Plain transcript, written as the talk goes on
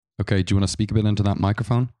Okay, do you want to speak a bit into that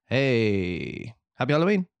microphone? Hey, happy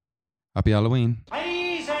Halloween. Happy Halloween.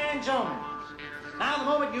 Ladies and gentlemen, now the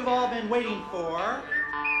moment you've all been waiting for.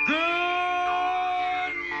 Good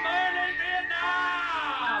morning,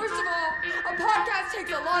 Vietnam! First of all, a podcast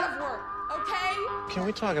takes a lot of work, okay? Can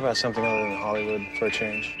we talk about something other than Hollywood for a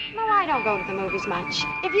change? No, I don't go to the movies much.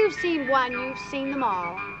 If you've seen one, you've seen them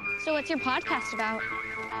all. So what's your podcast about?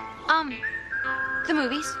 The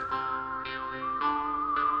movies.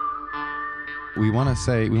 We want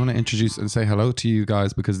to introduce and say hello to you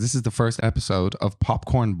guys because this is the first episode of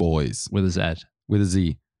Popcorn Boys With a Z. with a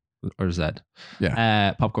Z. Or Z.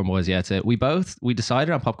 Yeah. Popcorn Boys, yeah. We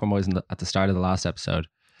decided on Popcorn Boys at the start of the last episode.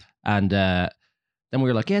 And then we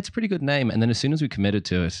were like, yeah, it's a pretty good name. And then as soon as we committed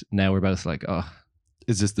to it, now we're both like, oh.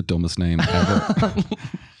 Is this the dumbest name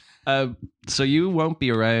ever? So you won't be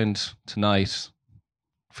around tonight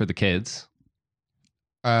for the kids.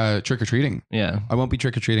 Trick-or-treating. Yeah. I won't be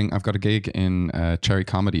trick-or-treating. I've got a gig in Cherry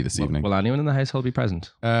Comedy this evening. Will anyone in the household be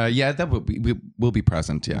present? Yeah, that we'll be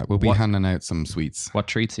present, yeah. We'll be handing out some sweets. What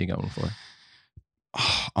treats are you going for?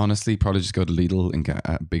 Honestly, probably just go to Lidl and get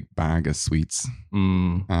a big bag of sweets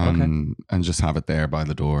and just have it there by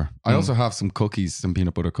the door. I also have some cookies, some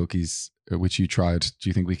peanut butter cookies, which you tried. Do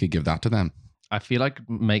you think we could give that to them? I feel like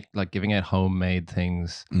giving out homemade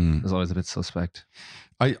things is always a bit suspect.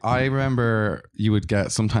 I remember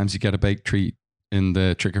sometimes you get a baked treat in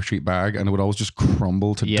the trick or treat bag and it would always just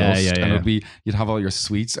crumble to dust. Yeah. And you'd have all your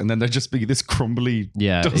sweets and then there'd just be this crumbly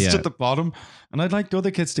dust at the bottom. And I'd like the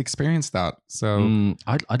other kids to experience that. So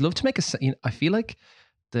I'd love to make I feel like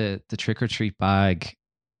the trick or treat bag,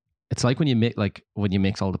 it's like when you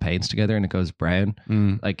mix all the paints together and it goes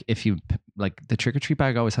brown. Like if you the trick or treat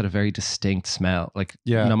bag always had a very distinct smell. Like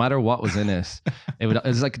no matter what was in it, it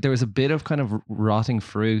was like there was a bit of kind of rotting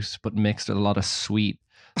fruit, but mixed with a lot of sweet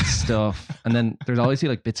stuff. And then there's always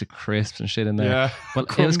like bits of crisps and shit in there. Yeah,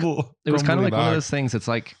 but it was kind of like one of those things. It's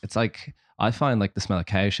like I find like the smell of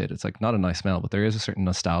cow shit. It's like not a nice smell, but there is a certain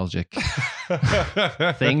nostalgic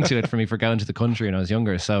thing to it for me for going to the country when I was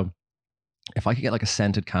younger. So if I could get like a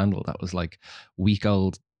scented candle that was like week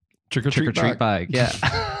old trick or treat bag. Yeah.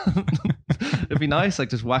 It'd be nice, like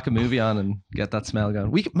just whack a movie on and get that smell going.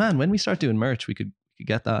 When we start doing merch, we could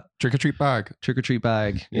get that. Trick or treat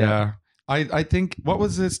bag. Yeah. I think, what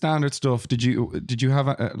was the standard stuff? Did you have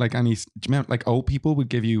like old people would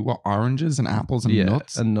give you oranges and apples and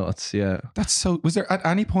nuts? And nuts, yeah. Was there at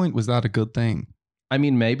any point, was that a good thing? I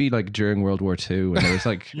mean, maybe like during World War II when there was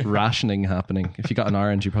like rationing happening. If you got an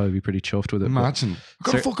orange, you'd probably be pretty chuffed with it. Imagine.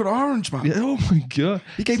 I got a fucking orange, man. Yeah, oh my God.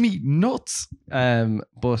 He gave me nuts.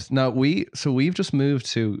 But no, we've just moved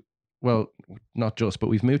to, well, not just, but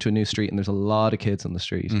we've moved to a new street and there's a lot of kids on the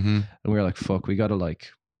street. And we were like, fuck, we got to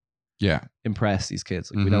impress these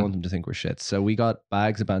kids. Like, we don't want them to think we're shit. So we got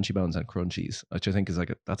bags of Banshee bones and crunchies, which I think is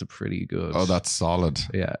that's a pretty good. Oh, that's solid.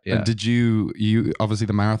 Yeah. And did you obviously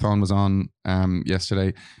the marathon was on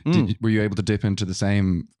yesterday. Were you able to dip into the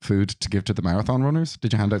same food to give to the marathon runners?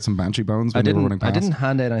 Did you hand out some Banshee bones when they were running past? I didn't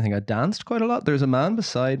hand out anything. I danced quite a lot. There's a man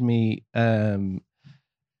beside me, a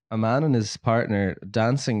man and his partner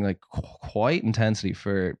dancing like quite intensely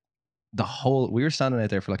for we were standing out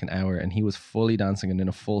there for like an hour and he was fully dancing and in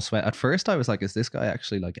a full sweat. At first I was like, is this guy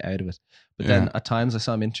actually like out of it? But then at times I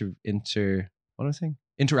saw him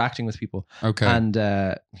interacting with people. Okay.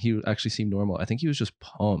 And he actually seemed normal. I think he was just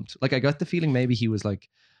pumped. Like I got the feeling maybe he was like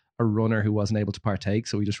a runner who wasn't able to partake.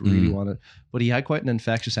 So he just really wanted, but he had quite an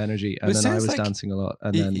infectious energy. And then I was dancing a lot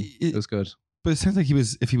and then it was good. But it sounds like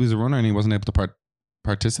if he was a runner and he wasn't able to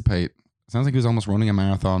participate, sounds like he was almost running a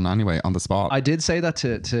marathon anyway on the spot. I did say that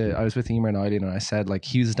to I was with Emer and Eileen and I said like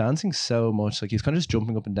he was dancing so much, like he was kind of just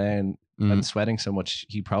jumping up and down and sweating so much.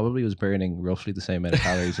 He probably was burning roughly the same amount of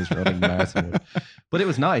calories as running the marathon. But it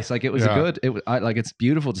was nice. Like it was it's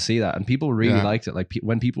beautiful to see that. And people really liked it. Like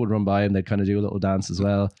when people would run by him, they'd kind of do a little dance as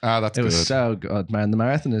well. That's good. It was so good, man. The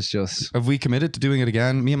marathon is just... Have we committed to doing it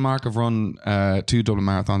again? Me and Mark have run 2 Dublin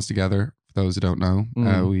marathons together. For those who don't know,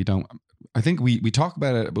 we don't... I think we talk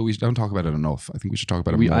about it, but we don't talk about it enough. I think we should talk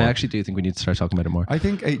about it more. I actually do think we need to start talking about it more. I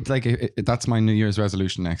think that's my New Year's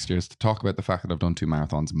resolution next year, is to talk about the fact that I've done 2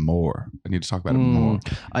 marathons more. I need to talk about it more.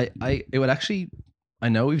 It would actually, I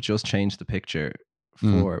know we've just changed the picture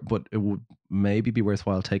but it would maybe be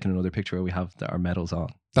worthwhile taking another picture where we have our medals on.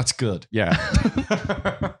 That's good. Yeah.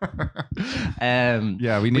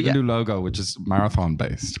 We need a new logo, which is marathon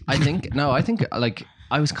based. I think like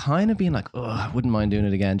I was kind of being like, oh, I wouldn't mind doing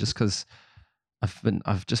it again just because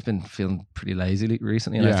I've just been feeling pretty lazy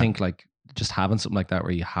recently. And I think like just having something like that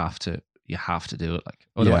where you have to do it. Like,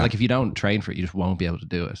 otherwise, like if you don't train for it, you just won't be able to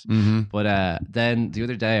do it. But then the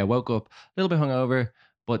other day I woke up a little bit hungover,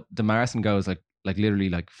 But the marathon goes like literally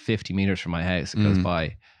like 50 meters from my house. It goes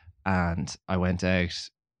by, and I went out,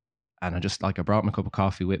 and I brought my cup of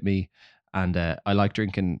coffee with me, and I like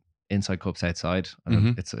drinking inside cups outside.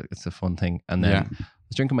 It's a fun thing. And then I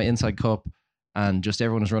was drinking my inside cup, and just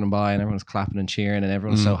everyone was running by, and everyone was clapping and cheering, and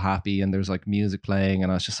everyone was so happy, and there was like music playing,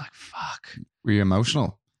 and I was just like, "Fuck!" Were you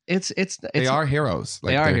emotional? They are heroes.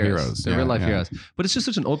 Like, they are heroes. They're real life heroes. But it's just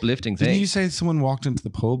such an uplifting thing. Didn't you say someone walked into the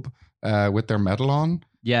pub with their medal on?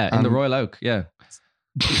 Yeah, in the Royal Oak. Yeah.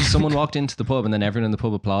 Someone walked into the pub and then everyone in the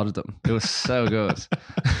pub applauded them. It was so good.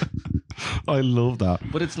 I love that.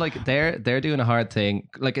 But it's like they're doing a hard thing,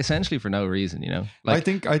 like essentially for no reason, you know. Like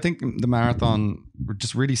I think the marathon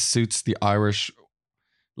just really suits the Irish.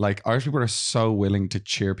 Like Irish people are so willing to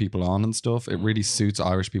cheer people on and stuff. It really suits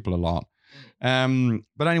Irish people a lot.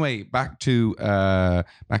 But anyway, back to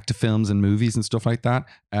films and movies and stuff like that.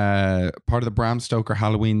 Part of the Bram Stoker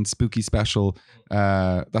Halloween spooky special.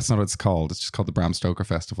 That's not what it's called. It's just called the Bram Stoker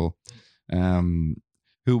Festival.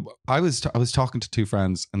 Who I was talking to two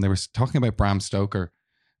friends, and they were talking about Bram Stoker,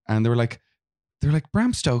 and they were like,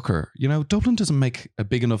 Bram Stoker, you know, Dublin doesn't make a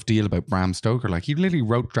big enough deal about Bram Stoker. Like, he literally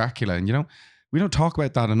wrote Dracula, and you know, we don't talk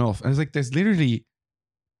about that enough. And I was like,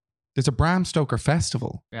 there's a Bram Stoker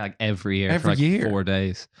festival. Yeah, like every year. Every year. 4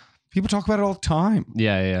 days. People talk about it all the time.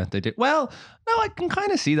 Yeah, they do. Well, no, I can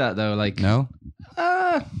kind of see that though. Like, no,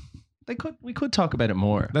 we could talk about it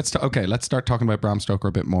more. Let's start talking about Bram Stoker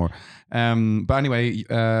a bit more. But anyway,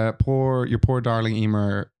 your poor darling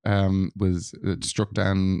Emer was struck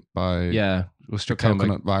down by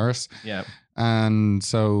coconut virus. Yeah. And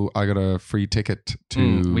so I got a free ticket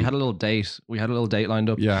to. We had a little date. Lined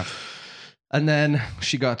up. Yeah. And then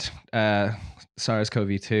she got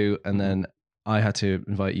SARS-CoV-2, and then I had to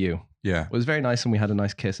invite you. Yeah. It was very nice, and we had a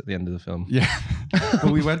nice kiss at the end of the film. Yeah.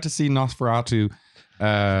 But we went to see Nosferatu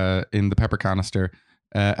in the Pepper Canister,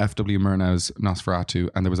 F.W. Murnau's Nosferatu,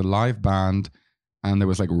 and there was a live band, and there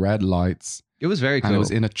was like red lights. It was very cool. And it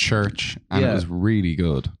was in a church, and it was really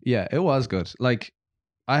good. Yeah, it was good. Like,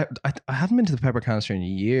 I hadn't been to the Pepper Canister in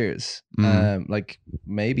years. Like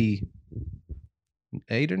maybe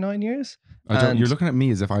 8 or 9 years. You're looking at me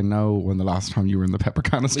as if I know when the last time you were in the Pepper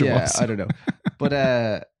Canister was. Yeah, I don't know.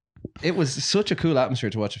 But it was such a cool atmosphere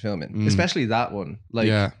to watch a film in, especially that one.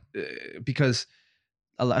 Like, because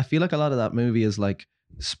I feel like a lot of that movie is like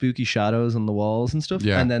spooky shadows on the walls and stuff.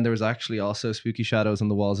 Yeah. And then there was actually also spooky shadows on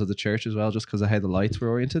the walls of the church as well, just because of how the lights were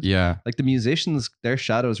oriented. Yeah. Like the musicians, their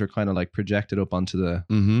shadows were kind of like projected up onto the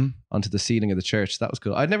ceiling of the church. That was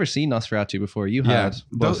cool. I'd never seen Nosferatu before. You had.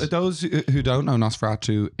 Those who don't know,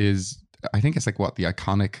 Nosferatu is, I think it's like the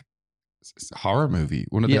iconic horror movie.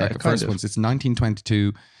 One of the first ones. It's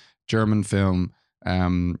 1922 German film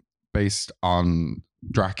based on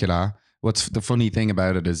Dracula. What's the funny thing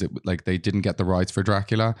about it is they didn't get the rights for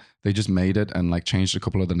Dracula. They just made it and like changed a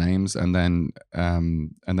couple of the names, and then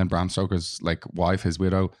Bram Stoker's like wife, his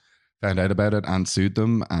widow, found out about it and sued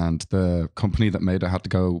them, and the company that made it had to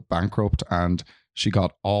go bankrupt, and she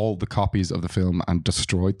got all the copies of the film and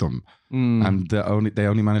destroyed them. And they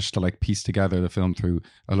only managed to like piece together the film through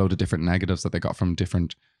a load of different negatives that they got from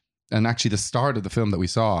different. And actually, the start of the film that we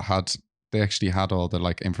saw they actually had all the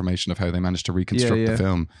like information of how they managed to reconstruct the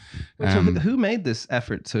film. So who made this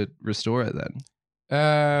effort to restore it then?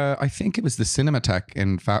 I think it was the Cinematheque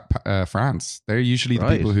in France. They're usually the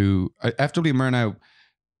people who... F.W. Murnau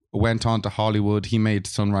went on to Hollywood. He made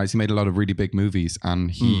Sunrise. He made a lot of really big movies, and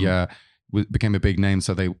he became a big name.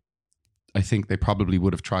 So I think they probably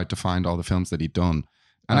would have tried to find all the films that he'd done.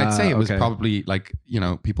 And I'd say it was probably like, you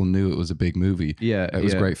know, people knew it was a big movie. Yeah. It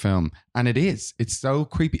was a great film. And it is. It's so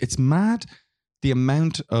creepy. It's mad the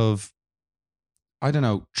amount of, I don't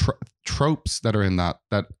know, tropes that are in that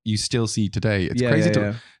you still see today. It's crazy.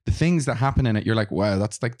 The things that happen in it, you're like, wow,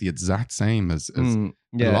 that's like the exact same as a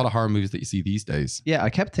lot of horror movies that you see these days. Yeah, I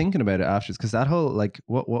kept thinking about it afterwards, because that whole, like,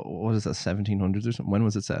 what is that, 1700s or something? When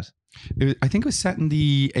was it set? I think it was set in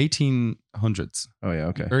the 1800s. Oh, yeah,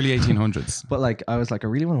 okay. Early 1800s. But like, I was like, I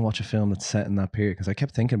really want to watch a film that's set in that period, because I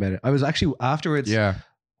kept thinking about it. I was actually, afterwards,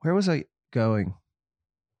 where was I going?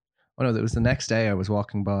 Oh no, it was the next day. I was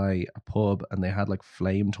walking by a pub, and they had like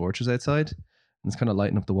flame torches outside, and it's kind of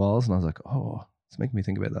lighting up the walls, and I was like, oh, it's making me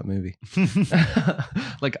think about that movie.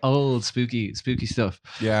 Like old spooky stuff.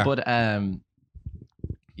 Yeah. But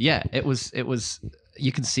it was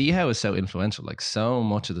you can see how it's so influential. Like so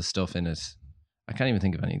much of the stuff in it, I can't even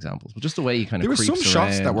think of any examples, but just the way you kind of there were some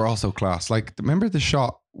shots that were also class. Like, remember the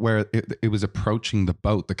shot where it was approaching the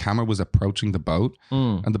boat. The camera was approaching the boat,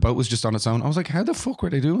 and the boat was just on its own. I was like, how the fuck were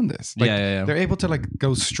they doing this? Like, they're able to like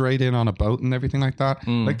go straight in on a boat and everything like that.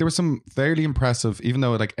 Like there was some fairly impressive, even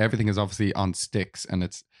though like everything is obviously on sticks and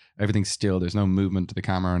everything's still. There's no movement to the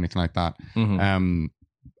camera or anything like that. And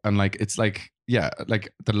like it's like. Yeah,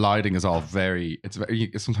 like the lighting is all it's very,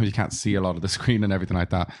 sometimes you can't see a lot of the screen and everything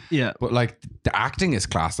like that. Yeah. But like the acting is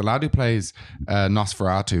class. The lad who plays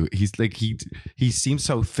Nosferatu, he's like, he seems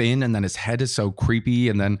so thin and then his head is so creepy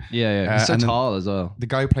and then... Yeah. He's so tall as well. The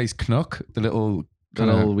guy who plays Knook, the little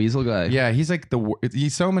weasel guy. Yeah, he's like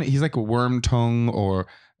he's like a worm tongue or...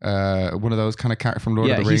 one of those kind of characters from Lord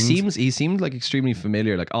of the Rings. He seemed like extremely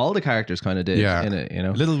familiar. Like all the characters kind of did in it, you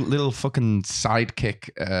know? Little fucking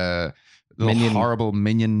sidekick... Little horrible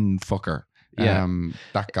minion fucker.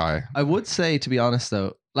 That guy. I would say, to be honest,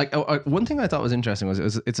 though, like one thing I thought was interesting was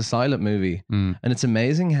it's a silent movie, and it's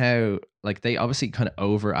amazing how like they obviously kind of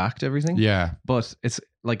overact everything. Yeah, but it's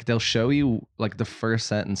like they'll show you like the first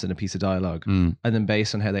sentence in a piece of dialogue, and then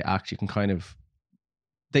based on how they act, you can kind of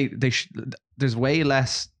there's way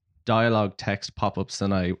less dialogue text pop-ups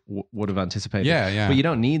than I would have anticipated. Yeah. But you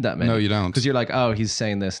don't need that many. No, you don't, because you're like, oh, he's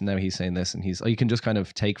saying this, and now he's saying this, and you can just kind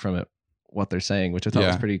of take from it what they're saying, which I thought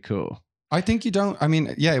was pretty cool. I think you don't. I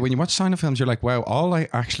mean, yeah, when you watch silent films, you're like, wow, all I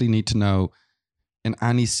actually need to know in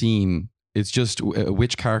any scene is just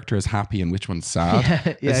which character is happy and which one's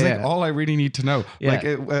sad. It's like all I really need to know. Like,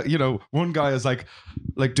 you know, one guy is like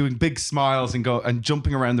doing big smiles and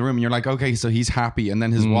jumping around the room, and you're like, okay, so he's happy, and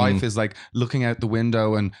then his wife is like looking out the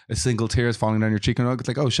window, and a single tear is falling down your cheek, and it's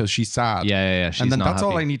like, oh, so she's sad. Yeah. And then that's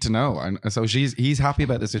all I need to know. And so he's happy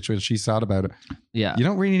about the situation, she's sad about it. Yeah, you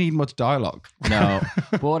don't really need much dialogue. No,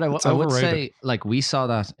 but what I would say, like, we saw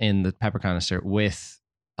that in the Pepper Canister with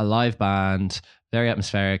a live band. Very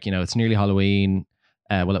atmospheric, you know. It's nearly Halloween.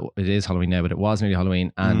 Well, it is Halloween now, but it was nearly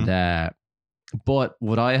Halloween. And but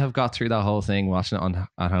would I have got through that whole thing watching it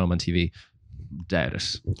at home on TV? Doubt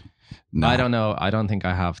it. No. I don't know. I don't think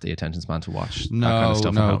I have the attention span to watch that kind of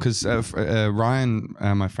stuff. No, because Ryan,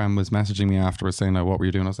 my friend, was messaging me afterwards saying, like, what were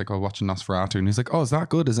you doing? I was like, oh, watching Nosferatu. And he's like, oh, is that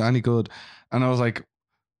good? Is it any good? And I was like,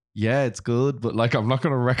 yeah, it's good, but like, I'm not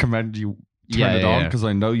going to recommend you turn it on because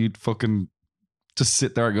I know you'd fucking just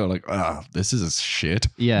sit there and go like, this is shit.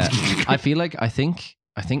 Yeah. I feel like I think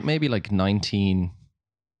maybe like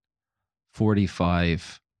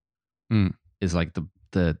 1945 is like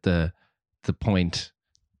the point.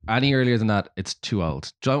 Any earlier than that, it's too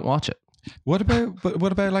old. Don't watch it. What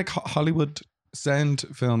about like Hollywood sound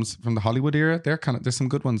films from the Hollywood era? There's some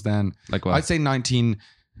good ones then. Like what? I'd say 19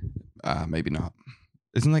 maybe not.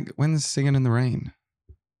 Isn't like when's Singing in the Rain?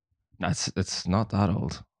 It's not that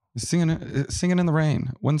old. Singing in the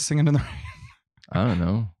Rain. When's Singing in the Rain? I don't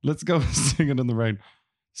know. Let's go Singing in the Rain.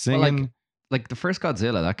 Singing. Well, like the first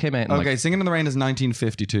Godzilla that came out. Okay, Singing in the Rain is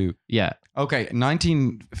 1952. Yeah. Okay,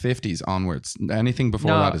 1950s onwards. Anything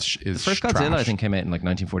before that is the first Godzilla trash. I think came out in like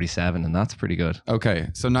 1947, and that's pretty good. Okay,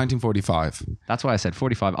 so 1945. That's why I said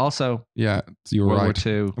 45. Also, yeah, so you were World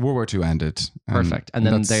right. World War II ended. Perfect, and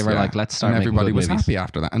then they were like, let's start. And everybody was movies. happy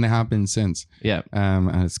after that, and they have been since. Yeah,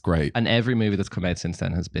 and it's great. And every movie that's come out since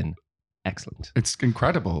then has been excellent. It's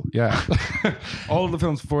incredible. Yeah, all the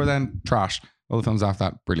films before then trash. All the films after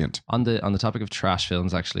that, brilliant. On the topic of trash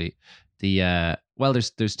films, actually,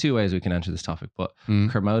 there's two ways we can answer this topic, but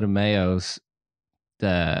Kermode and Mayo's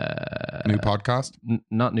new podcast,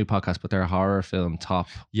 not new podcast, but their horror film top,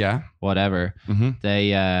 whatever.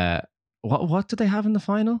 They what did they have in the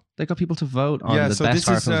final? They got people to vote on the best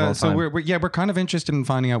horror film of all time. So we're kind of interested in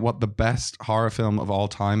finding out what the best horror film of all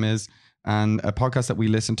time is. And a podcast that we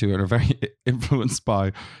listen to and are very influenced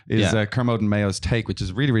by is Kermode and Mayo's Take, which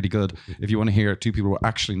is really, really good. If you want to hear two people who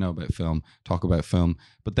actually know about film, talk about film.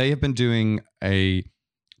 But they have been doing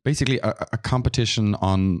basically a competition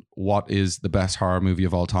on what is the best horror movie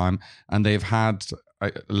of all time. And they've had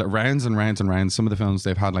rounds and rounds and rounds. Some of the films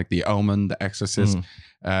they've had like The Omen, The Exorcist,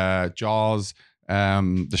 Jaws,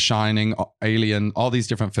 The Shining, Alien, all these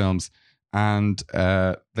different films. And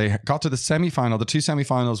they got to the semi-final. The two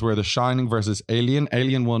semi-finals were The Shining versus Alien.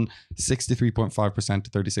 Alien won 63.5% to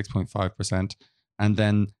 36.5%. And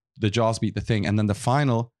then the Jaws beat The Thing. And then the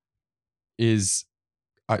final is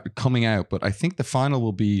coming out. But I think the final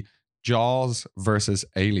will be Jaws versus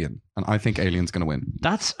Alien. And I think Alien's going to win.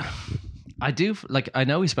 I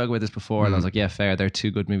know we spoke about this before. And I was like, yeah, fair. They're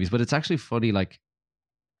two good movies. But it's actually funny, like,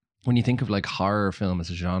 when you think of like horror film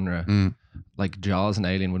as a genre, like Jaws and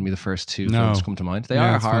Alien wouldn't be the first two films to come to mind. They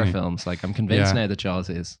are horror films. Like I'm convinced now that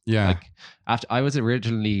Jaws is. Yeah. Like after I was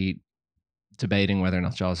originally debating whether or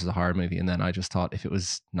not Jaws is a horror movie, and then I just thought if it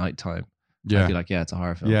was nighttime, I'd be like, yeah, it's a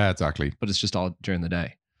horror film. Yeah, exactly. But it's just all during the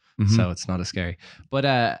day. so it's not as scary.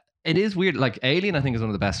 But it is weird. Like Alien, I think is one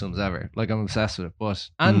of the best films ever. Like I'm obsessed with it.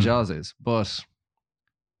 And Jaws is, but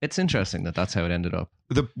it's interesting that that's how it ended up.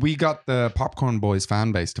 We got the Popcorn Boys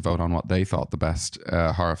fan base to vote on what they thought the best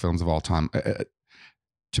horror films of all time.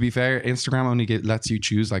 To be fair, Instagram only lets you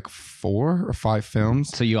choose like 4 or 5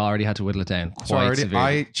 films. So you already had to whittle it down quite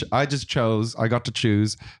severely. I just chose. I got to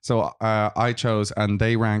choose. So I chose, and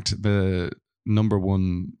they ranked the number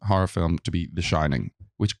 1 horror film to be The Shining,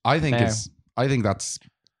 which I think I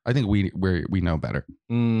think we know better.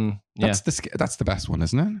 That's the best one,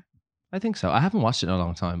 isn't it? I think so. I haven't watched it in a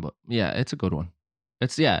long time, but yeah, it's a good one.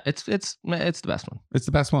 It's the best one. It's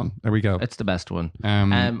the best one. There we go. It's the best one.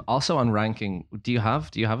 Also on ranking, do you have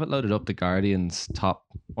it loaded up? The Guardian's top,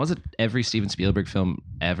 was it every Steven Spielberg film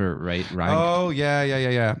ever ranked? Oh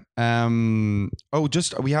yeah.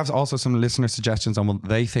 We have also some listener suggestions on what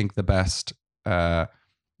they think the best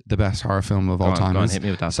horror film of all time is. Hit me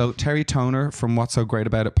with that. So Terry Toner from What's So Great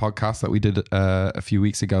About It podcast that we did a few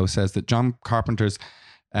weeks ago says that John Carpenter's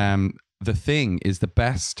The Thing is the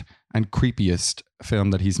best and creepiest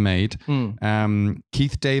film that he's made.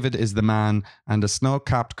 Keith David is The Man, and a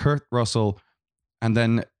snow-capped Kurt Russell, and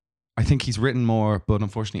then I think he's written more, but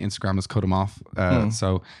unfortunately Instagram has cut him off.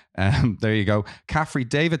 So there you go. Caffrey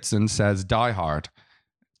Davidson says Die Hard.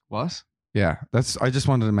 What? Yeah, I just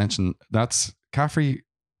wanted to mention that's Caffrey.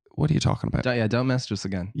 What are you talking about? Don't message us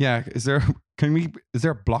again. Yeah, is there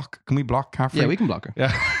a block? Can we block Caffrey? Yeah, we can block her.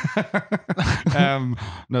 Yeah.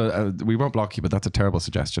 No, we won't block you, but that's a terrible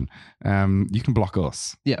suggestion. You can block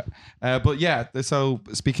us. Yeah. But yeah, so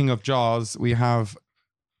speaking of Jaws, we have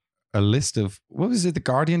a list of, what was it? The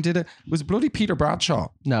Guardian did it? It was bloody Peter Bradshaw.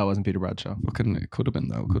 No, it wasn't Peter Bradshaw. It could have been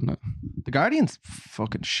though, couldn't it? The Guardian's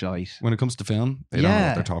fucking shite. When it comes to film, they don't know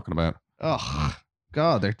what they're talking about. Ugh.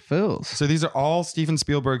 God, they're fools. So these are all Steven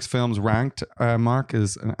Spielberg's films ranked. Mark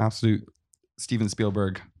is an absolute Steven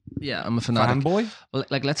Spielberg. Yeah, I'm a fanatic. Fanboy? Well,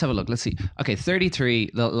 let's have a look. Let's see. Okay,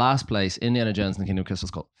 33, the last place, Indiana Jones and the Kingdom of Crystal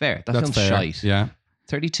Skull. Fair. That's film's shite. Yeah.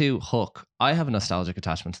 32, Hook. I have a nostalgic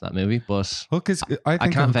attachment to that movie, but Hook is, I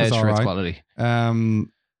can't vouch for its quality.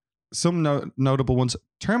 Some notable ones.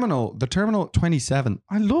 The Terminal 27.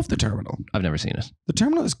 I love The Terminal. I've never seen it. The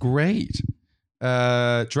Terminal is great.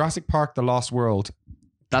 Jurassic Park: The Lost World.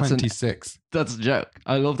 26. That's a joke.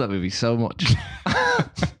 I love that movie so much.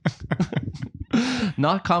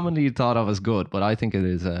 Not commonly thought of as good, but I think it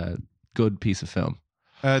is a good piece of film.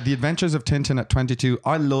 The Adventures of Tintin at 22.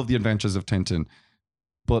 I love The Adventures of Tintin,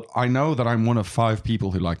 but I know that I'm one of 5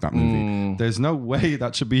 people who like that movie. There's no way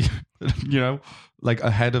that should be, like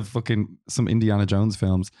ahead of fucking some Indiana Jones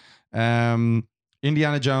films.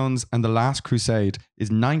 Indiana Jones and the Last Crusade is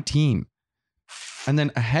 19. And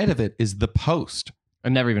then ahead of it is The Post.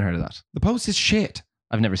 I've never even heard of that. The Post is shit.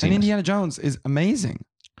 I've never seen it. And Indiana Jones is amazing.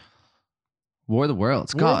 War of the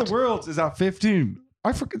Worlds. War of the Worlds is at 15.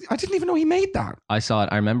 I didn't even know he made that. I saw it.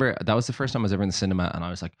 I remember that was the first time I was ever in the cinema, and I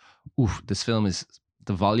was like, "Oof, this film is,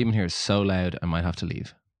 the volume in here is so loud. I might have to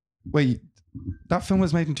leave." Wait, that film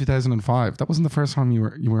was made in 2005. That wasn't the first time you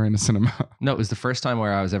were in a cinema. No, it was the first time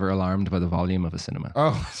where I was ever alarmed by the volume of a cinema.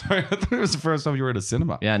 Oh, sorry. I thought it was the first time you were in a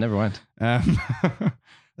cinema. Yeah, I never went.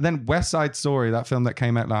 And then West Side Story, that film that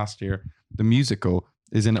came out last year, the musical,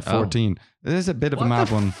 is in at 14. It is a bit of a mad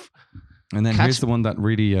one. And then here's the one that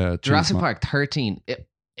really... Jurassic Park 13.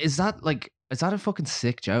 Is that a fucking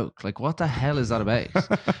sick joke? Like, what the hell is that about?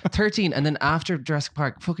 13, and then after Jurassic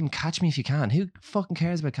Park, fucking Catch Me If You Can. Who fucking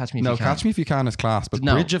cares about Catch Me If You Can? No, Catch Me If You Can is class, but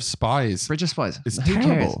Bridge of Spies. Bridge of Spies. Is Who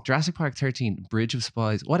terrible. Cares? Jurassic Park 13, Bridge of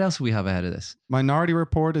Spies. What else do we have ahead of this? Minority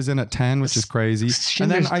Report is in at 10, which is crazy.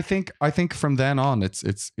 Schindler's... And then I think from then on,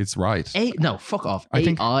 it's right. No, fuck off.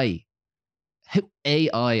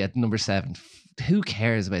 AI at number 7. Who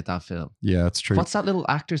cares about that film? Yeah, that's true. What's that little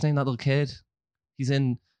actor's name? That little kid? He's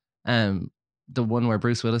in the one where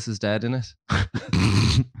Bruce Willis is dead in it.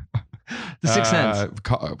 The Sixth Sense.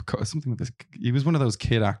 Something like this. He was one of those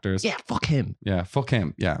kid actors. Yeah, fuck him. Yeah, fuck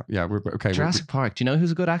him. Yeah. We're okay. Jurassic Park. Do you know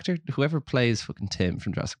who's a good actor? Whoever plays fucking Tim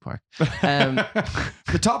from Jurassic Park.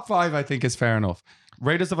 The top 5, I think, is fair enough.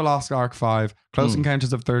 Raiders of the Lost Ark 5, Close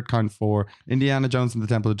Encounters of Third Kind 4, Indiana Jones and the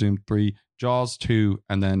Temple of Doom 3, Jaws 2,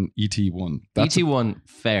 and then E.T. 1. E.T. 1,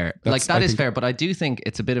 fair. That is fair, but I do think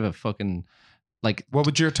it's a bit of a fucking... Like, what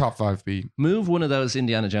would your top 5 be? Move one of those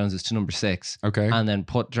Indiana Joneses to number 6. Okay. And then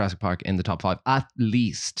put Jurassic Park in the top 5. At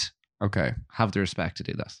least. Okay. Have the respect to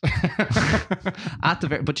do that.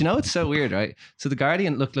 But you know, it's so weird, right? So The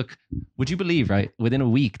Guardian, look, would you believe, right? Within a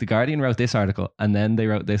week, The Guardian wrote this article and then they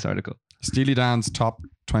wrote this article. Steely Dan's top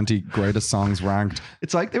 20 greatest songs ranked.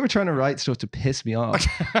 It's like they were trying to write stuff to piss me off.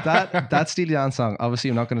 That Steely Dan song, obviously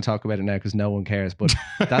I'm not going to talk about it now because no one cares, but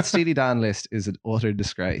that Steely Dan list is an utter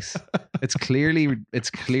disgrace. It's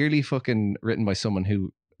clearly fucking written by someone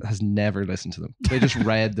who has never listened to them. They just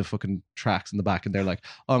read the fucking tracks in the back and they're like,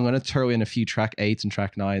 oh, I'm going to throw in a few track 8s and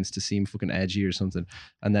track 9s to seem fucking edgy or something.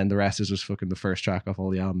 And then the rest is just fucking the first track off all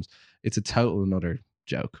the albums. It's a total another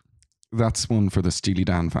joke. That's one for the Steely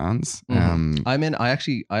Dan fans. Mm-hmm. I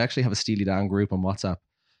actually have a Steely Dan group on WhatsApp,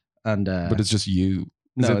 and but it's just you.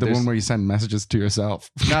 Is it the one where you send messages to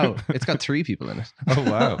yourself? No, it's got 3 people in it.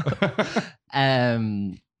 Oh wow.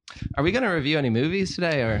 Are we going to review any movies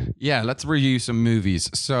today, or? Yeah, let's review some movies.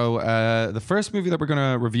 So the first movie that we're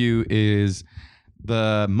going to review is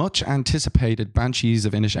the much anticipated Banshees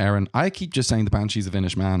of Inisherin. I keep just saying the Banshees of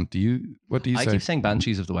Inishman. What do you say? I keep saying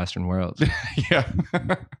Banshees of the Western World. Yeah.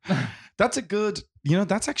 That's a good,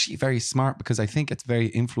 that's actually very smart because I think it's very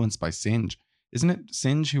influenced by Singe. Isn't it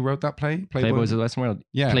Singe who wrote that play? Playboys of the Western World?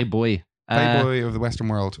 Yeah. Playboy. Playboy of the Western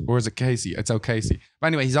World. Or is it Casey? It's O'Casey. But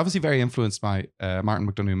anyway, he's obviously very influenced by Martin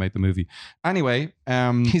McDonagh, who made the movie. Anyway.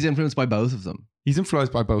 He's influenced by both of them. He's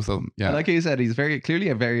influenced by both of them, yeah. And like you said, he's very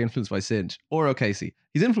influenced by Singe or O'Casey.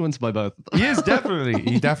 He's influenced by both. He is definitely.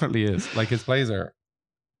 He definitely is. Like his plays are.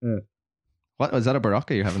 Yeah. What was that, a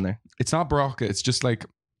Barocca you're having there? It's not Barocca. It's just like,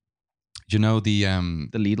 the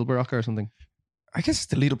Lidl Barocca or something. I guess it's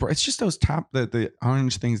the Lidl. It's just those the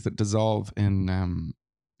orange things that dissolve in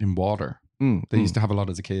water. They used to have a lot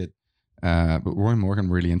as a kid. But Roy Morgan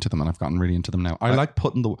really into them, and I've gotten really into them now. I like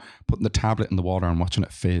putting the tablet in the water and watching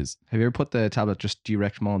it fizz. Have you ever put the tablet just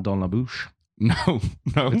directement dans la bouche? No.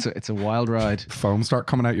 It's a wild ride. Foam start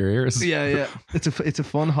coming out your ears. Yeah. It's a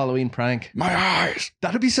fun Halloween prank. My eyes.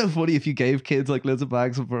 That'd be so funny if you gave kids like loads of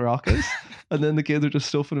bags of Baroccas, and then the kids are just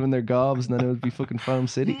stuffing them in their gobs, and then it would be fucking Foam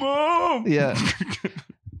City. Mom. Yeah.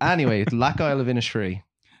 Anyway, Lack Isle of Inisherin.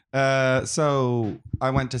 So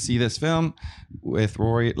I went to see this film with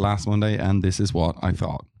Rory last Monday, and this is what I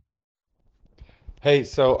thought. Hey,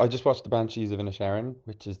 so I just watched The Banshees of Inisherin,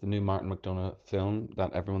 which is the new Martin McDonagh film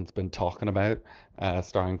that everyone's been talking about,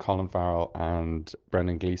 starring Colin Farrell and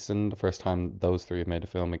Brendan Gleeson. The first time those three have made a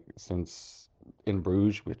film since In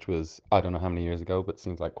Bruges, which was, I don't know how many years ago, but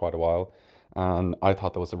seems like quite a while. And I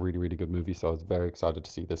thought that was a really, really good movie, so I was very excited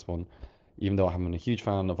to see this one. Even though I'm a huge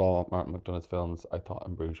fan of all Martin McDonagh's films, I thought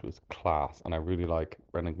In Bruges was class, and I really like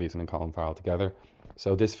Brendan Gleeson and Colin Farrell together.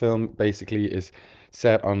 So this film basically is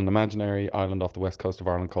set on an imaginary island off the west coast of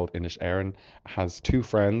Ireland called Inisherin. Has 2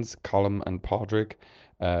 friends, Colm and Padraig,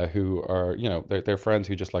 who are, they're friends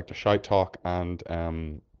who just like to shite talk, and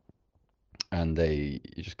you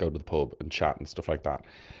just go to the pub and chat and stuff like that.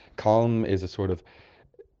 Colm is a sort of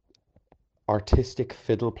artistic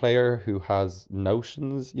fiddle player who has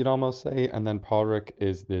notions, you'd almost say, and then Padraig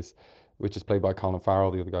is this, which is played by Colin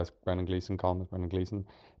Farrell. The other guy's Brendan Gleeson. Colin is Brendan Gleeson.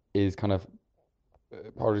 Padraig's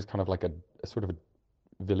kind of like a sort of a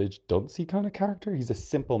village dunce kind of character. He's a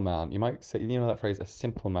simple man. You might say, that phrase, a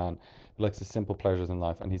simple man who likes the simple pleasures in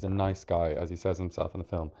life, and he's a nice guy, as he says himself in the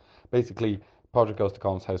film. Basically, Padraig goes to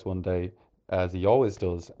Colin's house one day, as he always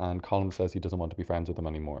does, and Colin says he doesn't want to be friends with him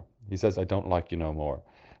anymore. He says, I don't like you no more.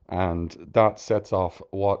 And that sets off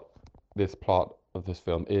what this plot of this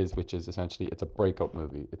film is, which is essentially it's a breakup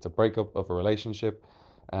movie. It's a breakup of a relationship.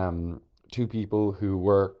 2 people who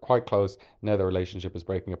were quite close, now their relationship is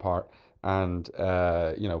breaking apart. And,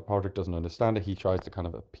 Padraig doesn't understand it. He tries to kind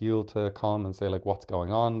of appeal to Colin and say, like, what's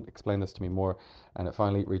going on? Explain this to me more. And it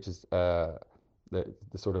finally reaches the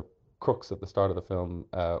sort of crux at the start of the film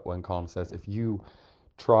when Colin says, if you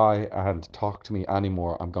try and talk to me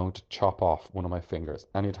anymore, I'm going to chop off one of my fingers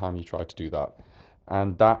anytime you try to do that.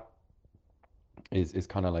 And that is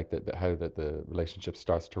kind of like how the relationship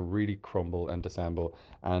starts to really crumble and dissemble.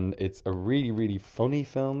 And it's a really, really funny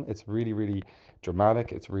film. It's really, really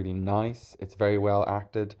dramatic. It's really nice. It's very well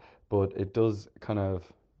acted, but it does kind of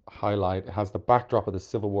highlight, it has the backdrop of the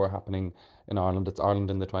Civil War happening in Ireland. It's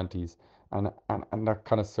Ireland in the 20s. And that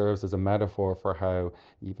kind of serves as a metaphor for how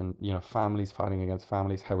even, families fighting against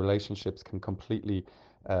families, how relationships can completely,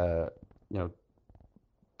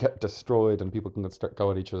 get destroyed and people can start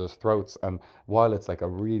go at each other's throats. And while it's like a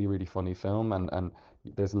really, really funny film and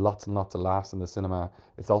there's lots and lots of laughs in the cinema,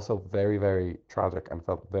 it's also very, very tragic and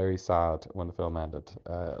felt very sad when the film ended,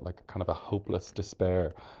 like kind of a hopeless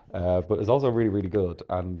despair. But it's also really, really good.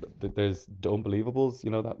 And there's The Unbelievables,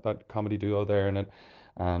 that comedy duo there in it.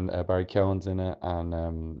 And Barry Keoghan's in it,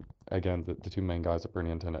 and again, the 2 main guys are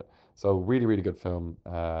brilliant in it. So really, really good film.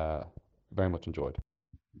 Very much enjoyed.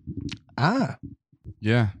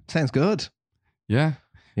 Yeah. Sounds good. Yeah.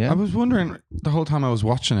 Yeah. I was wondering the whole time I was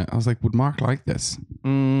watching it. I was like, would Mark like this?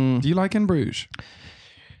 Do you like In Bruges?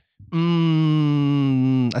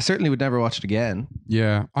 I certainly would never watch it again.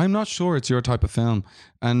 Yeah, I'm not sure it's your type of film,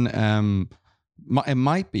 and it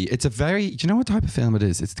might be. It's a very. Do you know what type of film it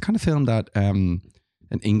is? It's the kind of film that an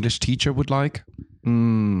English teacher would like.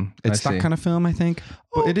 It's that kind of film, I think.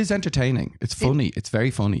 But it is entertaining. It's funny. It's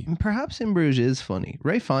very funny. Perhaps In Bruges is funny.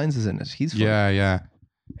 Ray Fiennes is in it. He's funny. Yeah.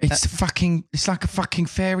 It's it's like a fucking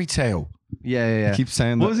fairy tale. Yeah. I keep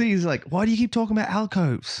saying what that. was he? He's like, why do you keep talking about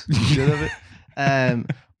alcoves?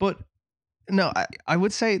 But no, I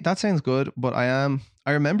would say that sounds good. But I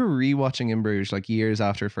remember rewatching In Bruges like years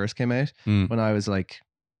after it first came out when I was like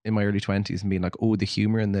in my early 20s and being like, oh, the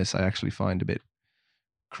humor in this I actually find a bit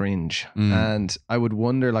cringe. And I would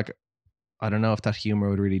wonder, like, I don't know if that humor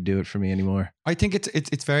would really do it for me anymore. I think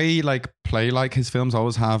it's very like play-like. His films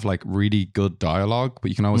always have like really good dialogue, but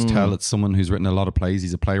you can always tell it's someone who's written a lot of plays.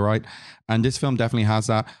 He's a playwright, and this film definitely has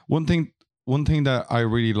that. One thing that I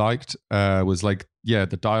really liked was like, yeah,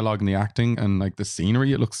 the dialogue and the acting and like the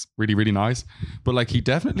scenery. It looks really, really nice, but like he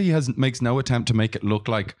definitely makes no attempt to make it look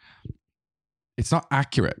like it's not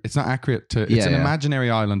accurate. It's not accurate to. It's an imaginary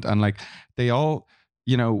island, and like they all.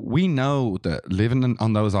 You know, we know that living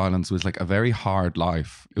on those islands was like a very hard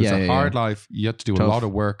life. It was a hard life. You had to do a lot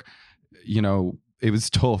of work. You know, it was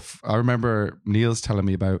tough. I remember Neil's telling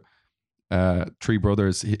me about three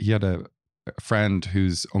brothers. He had a friend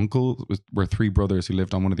whose uncle were three brothers who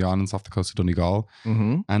lived on one of the islands off the coast of Donegal.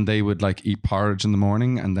 And they would like eat porridge in the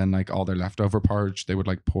morning, and then like all their leftover porridge they would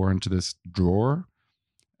like pour into this drawer.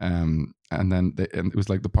 And then it was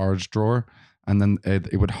like the porridge drawer. And then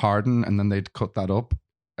it would harden, and then they'd cut that up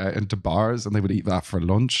into bars, and they would eat that for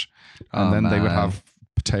lunch. And then they would have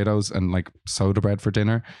potatoes and like soda bread for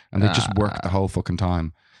dinner, and they just work the whole fucking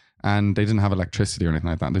time. And they didn't have electricity or anything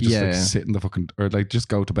like that. They just like sit in the fucking, or like just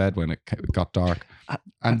go to bed when it got dark.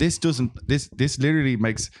 And this literally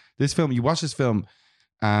makes this film. You watch this film,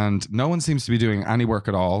 and no one seems to be doing any work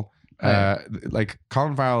at all. Like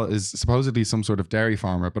Colin Farrell is supposedly some sort of dairy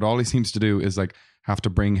farmer, but all he seems to do is like have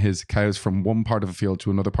to bring his cows from one part of the field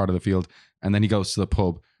to another part of the field, and then he goes to the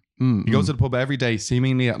pub. He goes to the pub every day,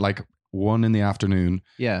 seemingly at like 1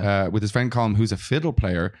 p.m. With his friend Colin, who's a fiddle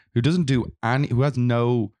player, who has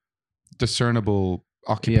no discernible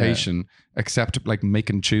occupation except like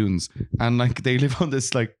making tunes, and like they live on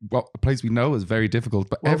this like a place we know is very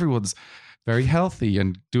difficult, but everyone's very healthy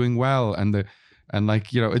and doing well, and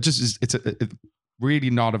like, you know, it just is. It's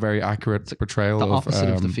really not a very accurate portrayal. The opposite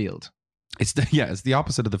of the field. It's the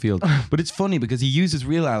opposite of the field. But it's funny because he uses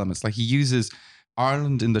real elements. Like he uses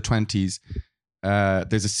Ireland in the 1920s.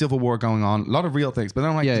 There's a civil war going on, a lot of real things. But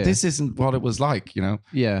I'm like, this isn't what it was like, you know?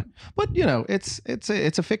 Yeah. But you know, it's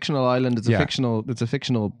a fictional island. It's a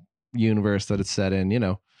fictional universe that it's set in. You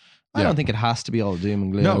know, I don't think it has to be all doom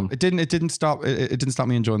and gloom. No, it didn't stop. It didn't stop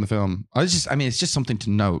me enjoying the film. It's just something to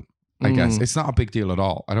note. I guess it's not a big deal at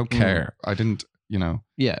all. I don't care. I didn't. You know.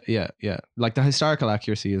 Yeah. Like the historical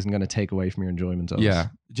accuracy isn't going to take away from your enjoyment of it. Yeah.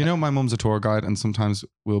 Do you know my mum's a tour guide, and sometimes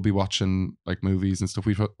we'll be watching like movies and stuff.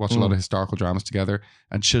 We watch a lot of historical dramas together,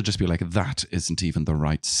 and she'll just be like, "That isn't even the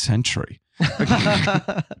right century," and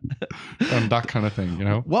that kind of thing. You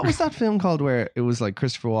know. What was that film called where it was like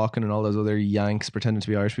Christopher Walken and all those other Yanks pretending to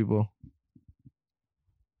be Irish people?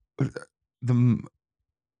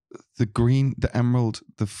 The green, the emerald,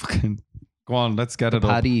 the fucking. Go on, let's get it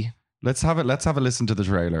Paddy. Up. Let's have a listen to the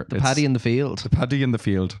trailer. The Paddy in the Field. The Paddy in the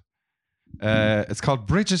Field. It's called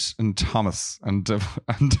Bridget and Thomas and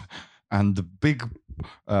the big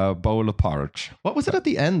bowl of porridge. What was it at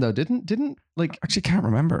the end though? Didn't like actually can't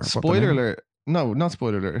remember. Spoiler alert. No, not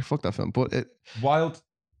spoiler alert. Fuck that film. But Wild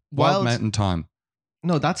Mountain Time.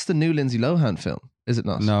 No, that's the new Lindsay Lohan film, is it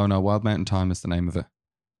not? No, Wild Mountain Time is the name of it.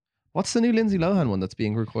 What's the new Lindsay Lohan one that's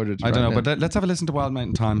being recorded? I don't know, but let's have a listen to Wild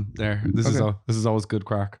Mountain Time. There, this is always good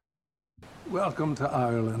crack. Welcome to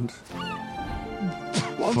Ireland.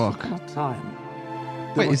 Fuck. Time.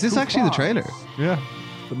 Wait, is this actually the trailer? Yeah.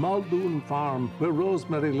 The Muldoon farm where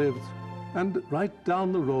Rosemary lived, and right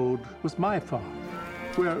down the road was my farm,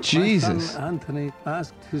 where my son Anthony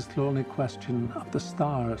asked his lonely question of the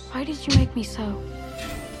stars. Why did you make me so?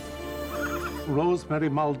 Rosemary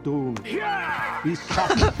Muldoon. Yeah! Be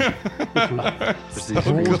shocked with love.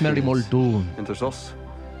 Rosemary Muldoon. And there's us.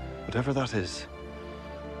 Whatever that is,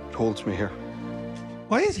 it holds me here.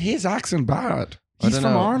 Why is his accent bad? He's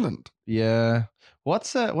from Ireland. Yeah.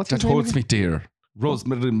 What's his name? That holds me dear.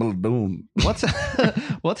 Rosemary Muldoon.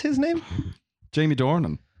 What's his name? Jamie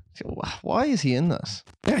Dornan. Why is he in this?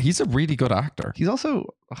 Yeah, he's a really good actor. He's also,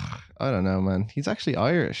 I don't know, man. He's actually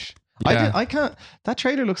Irish. Yeah. I can't. That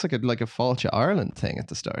trailer looks like a Fáilte Ireland thing at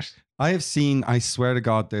the start. I have seen, I swear to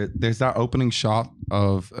God, there's that opening shot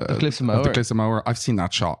of the Cliffs of Moher. The Cliffs of Moher. I've seen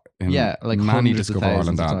that shot in like many hundreds of Discover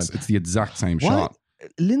Ireland thousands of ads. times. It's the exact same shot.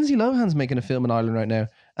 Lindsay Lohan's making a film in Ireland right now,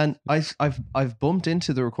 and I've bumped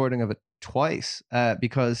into the recording of it twice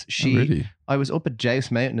because I was up at Jouse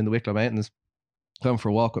Mountain in the Wicklow Mountains going for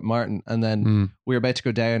a walk with Martin, and then we were about to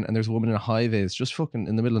go down, and there's a woman in a high vis just fucking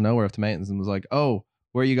in the middle of nowhere of the mountains, and was like, "Oh,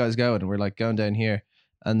 where are you guys going?" And we're like, "Going down here,"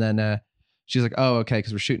 and then she's like, "Oh, okay,"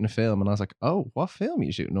 because we're shooting a film. And I was like, "Oh, what film are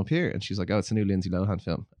you shooting up here?" And she's like, "Oh, it's a new Lindsay Lohan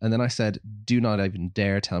film." And then I said, "Do not even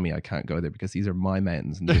dare tell me I can't go there because these are my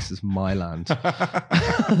mountains and this is my land."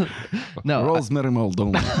 No,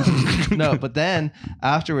 no. But then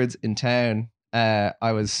afterwards in town,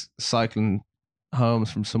 I was cycling home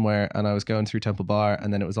from somewhere, and I was going through Temple Bar,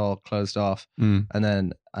 and then it was all closed off, and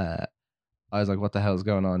then I was like, "What the hell's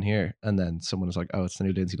going on here?" And then someone was like, "Oh, it's the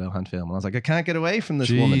new Lindsay Lohan film." And I was like, "I can't get away from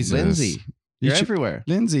this woman, Lindsay. You're everywhere."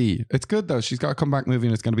 Lindsay, it's good though. She's got a comeback movie,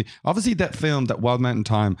 and it's going to be obviously that film, that Wild Mountain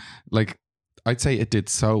Thyme. Like, I'd say it did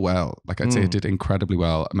so well. Like, I'd say it did incredibly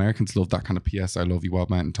well. Americans love that kind of P.S. I love you, Wild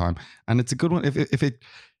Mountain Thyme, and it's a good one.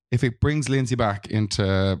 If it brings Lindsay back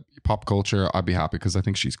into pop culture, I'd be happy because I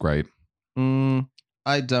think she's great.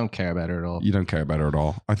 I don't care about her at all. You don't care about her at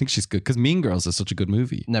all. I think she's good because Mean Girls is such a good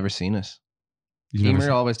movie. Never seen it.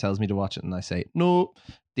 Emer always tells me to watch it, and I say no.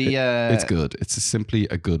 It's good. It's simply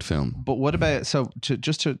a good film. But what about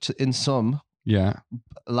to in sum? Yeah.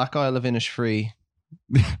 Lack Isle of Inisherin.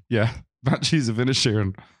 Yeah. Banshees of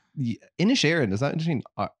Inisherin. Inisherin, is that interesting?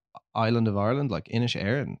 Island of Ireland, like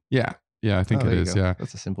Inisherin. Yeah. Yeah, I think it is. Yeah,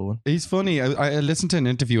 that's a simple one. He's funny. I listened to an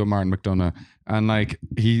interview with Martin McDonagh, and like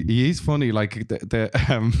he's funny. Like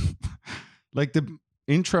like the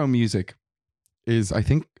intro music is, I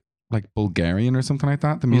think, like Bulgarian or something like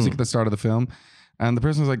that. The music at the start of the film, and the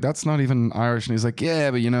person was like, "That's not even Irish," and he's like,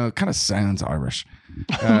 "Yeah, but it kind of sounds Irish."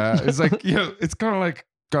 It's like it's kind of like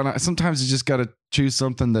sometimes you just got to choose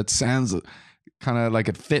something that sounds kind of like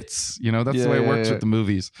it fits, that's the way it works with the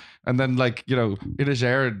movies. And then like,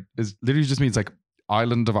 Inisherin is literally just means like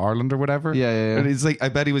Island of Ireland or whatever. Yeah. And he's like, I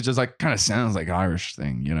bet he was just like, kind of sounds like Irish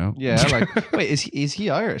thing, Yeah, like, wait, is he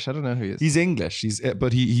Irish? I don't know who he is. He's English.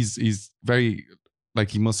 But he's very, like,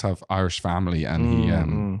 he must have Irish family,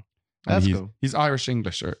 and that's cool. He's Irish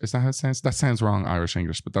English, or is that how it sounds? That sounds wrong, Irish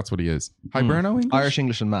English, but that's what he is. Hiberno English? Irish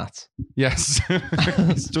English and maths. Yes.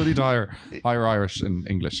 He studied higher Irish and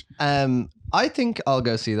English. I think I'll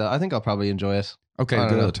go see that. I think I'll probably enjoy it. Okay,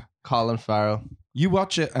 good. Colin Farrell. You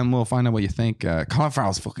watch it and we'll find out what you think. Colin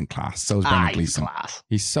Farrell's fucking class. So is Brendan Gleeson. Class.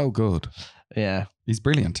 He's so good. Yeah. He's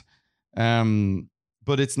brilliant.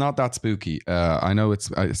 But it's not that spooky. I know it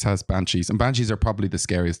has Banshees, and Banshees are probably the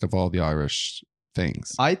scariest of all the Irish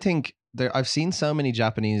things. I think I've seen so many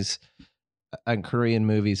Japanese and Korean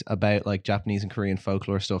movies about like Japanese and Korean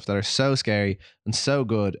folklore stuff that are so scary and so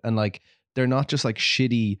good, and like they're not just like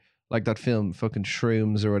shitty, like that film fucking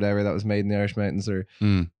Shrooms or whatever that was made in the Irish Mountains, or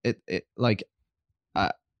it like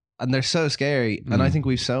and they're so scary. And I think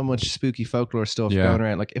we've so much spooky folklore stuff going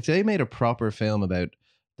around. Like if they made a proper film about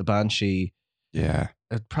the Banshee, it'd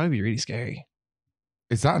probably be really scary.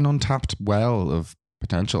 Is that an untapped well of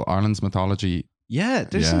potential? Ireland's mythology. Yeah,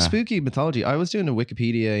 there's some spooky mythology. I was doing a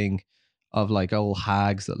Wikipediaing of like old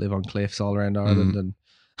hags that live on cliffs all around Ireland, and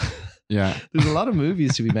there's a lot of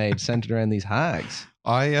movies to be made centered around these hags.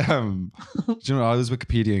 I I was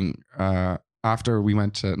Wikipediaing after we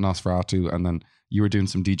went to Nosferatu, and then you were doing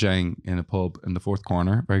some DJing in a pub in the Fourth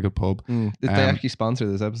Corner, very good pub. Did they actually sponsor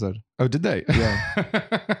this episode? Oh, did they?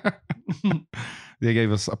 Yeah. They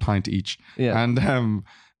gave us a pint each. Yeah. And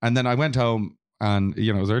then I went home, and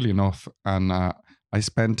it was early enough, and I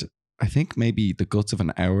spent, I think, maybe the guts of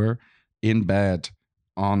an hour in bed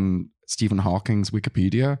on Stephen Hawking's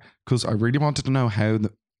Wikipedia, because I really wanted to know how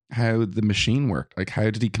the machine worked. Like, how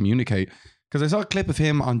did he communicate? Because I saw a clip of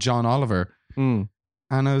him on John Oliver, and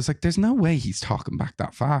I was like, there's no way he's talking back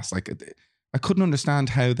that fast. Like, I couldn't understand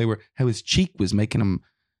how his cheek was making him.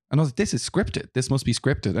 And I was like, this is scripted. This must be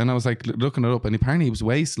scripted. And I was like looking it up, and apparently he was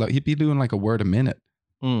way slow. He'd be doing like a word a minute.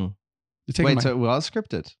 Wait, so it was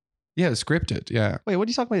scripted? Yeah, it was scripted. Yeah. Wait, what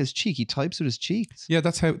are you talking about? His cheek? He types with his cheeks. Yeah,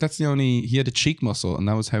 he had a cheek muscle, and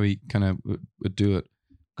that was how he kind of would do it.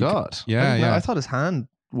 God. Yeah. I thought his hand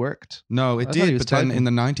worked. No, it did, but then in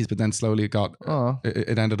the 90s, but then slowly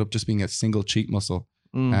it ended up just being a single cheek muscle.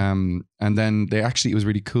 And then it was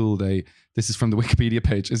really cool. This is from the Wikipedia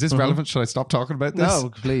page. Is this relevant? Should I stop talking about this? No,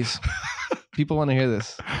 please. People want to hear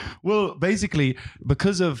this. Well, basically,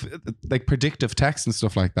 because of like predictive text and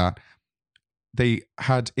stuff like that, he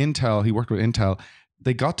worked with Intel.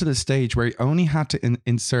 They got to the stage where he only had to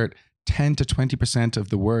insert 10 to 20% of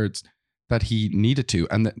the words that he needed to.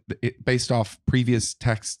 And based off previous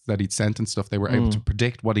texts that he'd sent and stuff, they were able to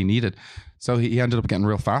predict what he needed. So he ended up getting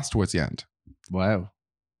real fast towards the end. Wow.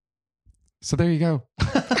 So there you go.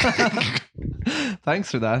 Thanks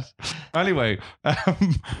for that. Anyway,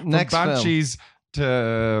 next Banshees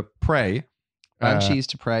to Prey. Banshees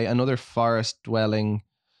to Prey, another forest dwelling,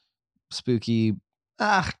 spooky.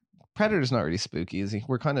 Predator's not really spooky, is he?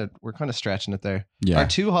 We're kind of stretching it there. Yeah. Our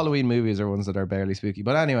 2 Halloween movies are ones that are barely spooky.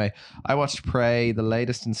 But anyway, I watched Prey, the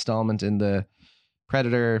latest installment in the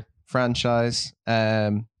Predator franchise.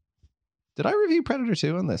 Did I review Predator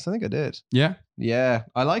 2 on this? I think I did. Yeah. Yeah,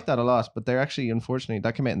 I like that a lot, but they're actually, unfortunately,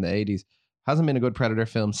 that came out in the 80s. Hasn't been a good Predator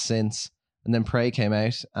film since. And then Prey came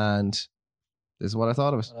out, and this is what I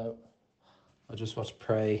thought of it. I just watched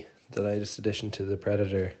Prey, the latest addition to the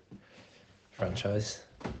Predator franchise.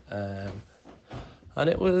 And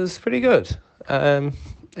it was pretty good.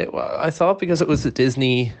 I thought because it was a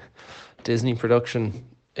Disney production,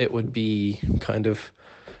 it would be kind of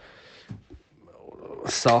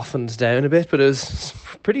softened down a bit, but it was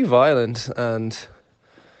pretty violent, and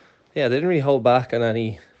yeah, they didn't really hold back on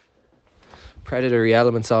any predatory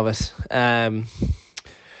elements of it.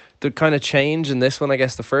 The kind of change in this one, I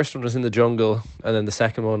guess the first one was in the jungle, and then the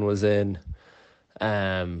second one was in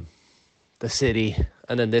the city,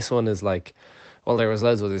 and then this one is like, well, there was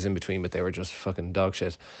loads of others in between, but they were just fucking dog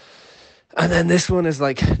shit. And then this one is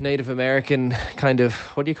like Native American kind of,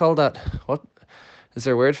 what do you call that? What is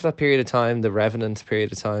there a word for that period of time? The Revenant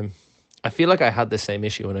period of time. I feel like I had the same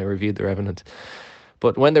issue when I reviewed The Revenant,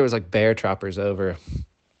 but when there was like bear trappers over,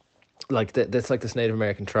 like that's like this Native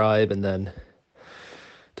American tribe, and then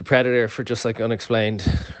the Predator, for just like unexplained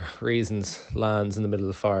reasons, lands in the middle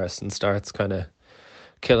of the forest and starts kind of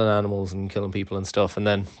killing animals and killing people and stuff. And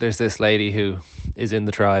then there's this lady who is in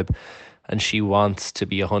the tribe, and she wants to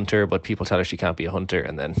be a hunter, but people tell her she can't be a hunter,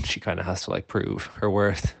 and then she kind of has to like prove her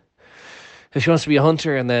worth if she wants to be a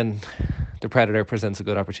hunter, and then the Predator presents a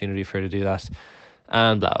good opportunity for her to do that,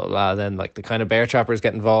 and blah blah blah. Then like the kind of bear trappers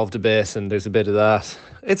get involved a bit, and there's a bit of that.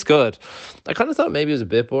 It's good. I kind of thought maybe it was a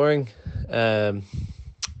bit boring, but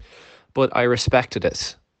I respected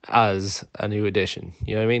it as a new addition.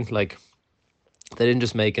 You know what I mean? Like, they didn't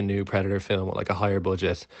just make a new Predator film with like a higher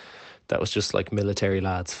budget that was just like military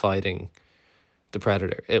lads fighting the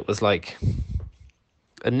Predator. It was like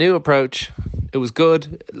a new approach. It was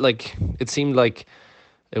good. Like, it seemed like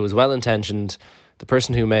it was well intentioned. The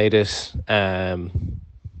person who made it, there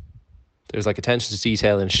was like attention to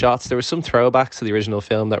detail in shots. There were some throwbacks to the original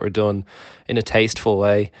film that were done in a tasteful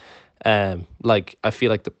way. Like, I feel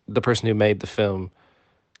like the person who made the film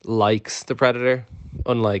likes the Predator,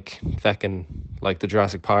 unlike feckin' like the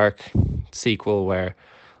Jurassic Park sequel, where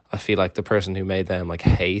I feel like the person who made them like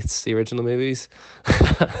hates the original movies.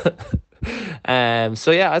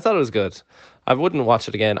 So yeah, I thought it was good. I wouldn't watch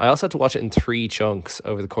it again. I also had to watch it in 3 chunks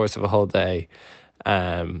over the course of a whole day,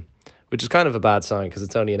 which is kind of a bad sign because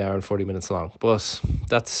it's only an hour and 40 minutes long. But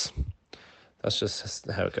that's just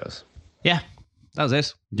how it goes. Yeah, that was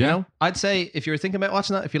it. Yeah. You know, I'd say if you're thinking about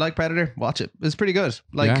watching that, if you like Predator, watch it. It's pretty good.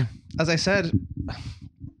 Like, as I said,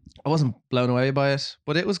 I wasn't blown away by it,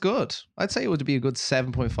 but it was good. I'd say it would be a good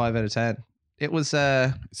 7.5 out of 10. It was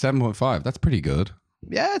 7.5. That's pretty good.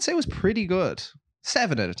 Yeah, I'd say it was pretty good.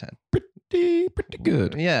 7 out of 10. Pretty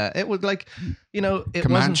good. Yeah, it was like, you know, it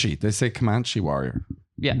Comanche. They say Comanche warrior.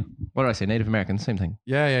 Yeah. What did I say? Native American, same thing.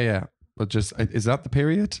 Yeah. But just, is that the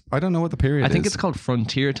period? I don't know what the period is. I think it's called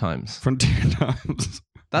Frontier Times. Frontier Times.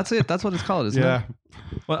 That's it. That's what it's called, isn't it?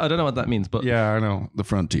 Well, I don't know what that means, but yeah, I know. The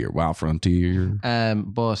frontier. Wow, frontier.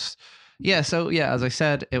 But yeah, so yeah, as I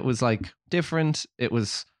said, it was like different. It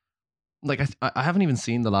was like, I haven't even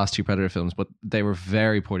seen the last 2 Predator films, but they were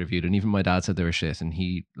very poorly reviewed, and even my dad said they were shit, and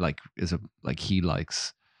he he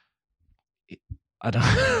likes, I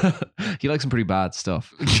don't he likes some pretty bad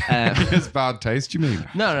stuff. His bad taste, you mean?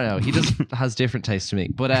 No. He just has different taste to me.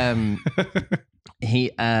 But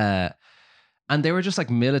he and they were just like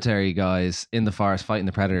military guys in the forest fighting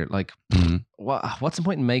the Predator. Like, what's the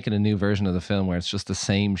point in making a new version of the film where it's just the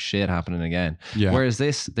same shit happening again? Yeah. Whereas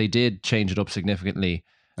this, they did change it up significantly.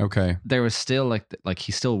 Okay. There was still like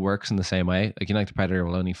he still works in the same way. Like, you know, like the Predator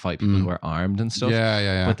will only fight people who are armed and stuff.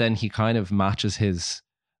 Yeah. But then he kind of matches his,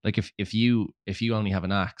 like, if you only have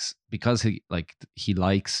an axe, because he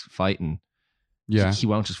likes fighting. Yeah. He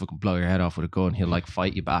won't just fucking blow your head off with a gun. He'll like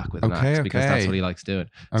fight you back with an axe because that's what he likes doing.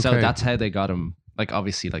 Okay. So that's how they got him. Like,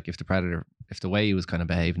 obviously, like if the way he was kind of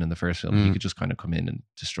behaving in the first film, he could just kind of come in and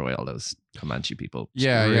destroy all those Comanche people.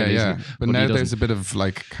 Yeah. But now there's a bit of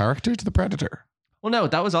like character to the Predator. Well, no,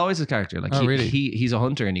 that was always his character. Like he's a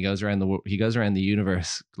hunter and he goes around the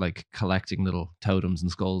universe like collecting little totems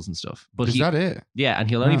and skulls and stuff. But is that it? Yeah, and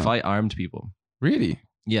he'll only fight armed people. Really?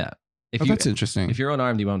 Yeah. That's interesting. If you're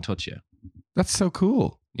unarmed, he won't touch you. That's so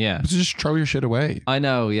cool. Yeah. But just throw your shit away. I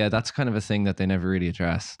know. Yeah, that's kind of a thing that they never really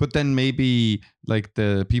address. But then maybe like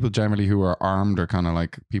the people generally who are armed are kind of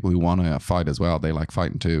like people who want to fight as well. They like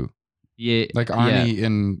fighting too. Yeah. Like Arnie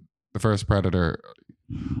in the first Predator.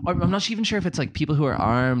 I'm not even sure if it's like people who are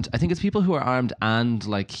armed. I think it's people who are armed and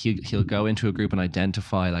like he'll go into a group and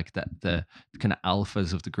identify like the kind of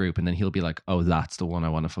alphas of the group, and then he'll be like, oh, that's the one I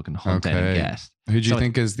want to fucking hunt down and get. Who do you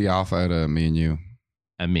think is the alpha out of me and you?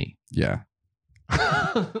 And me. Yeah.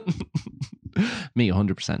 Me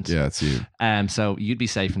 100%. Yeah, it's you. So you'd be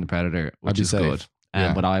safe from the Predator, which is good.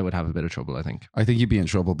 But I would have a bit of trouble, I think. I think you'd be in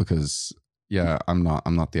trouble because I'm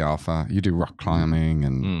not the alpha. You do rock climbing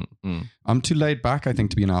and I'm too laid back, I think,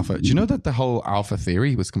 to be an alpha. Do you know that the whole alpha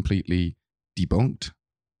theory was completely debunked?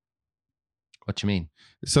 What do you mean?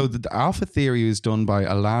 So the alpha theory is done by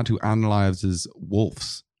a lad who analyzes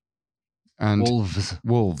wolves. And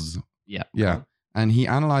wolves. Yeah. Yeah. Cool. And he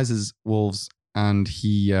analyzes wolves and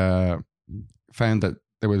he found that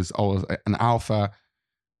there was always an alpha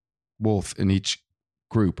wolf in each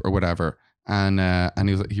group or whatever. And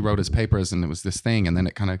he wrote his papers and it was this thing, and then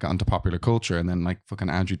it kind of got into popular culture, and then like fucking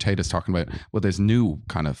Andrew Tate is talking about, well, there's new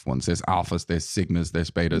kind of ones, there's alphas, there's sigmas, there's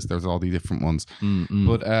betas, there's all these different ones.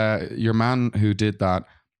 But your man who did that,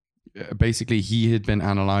 basically he had been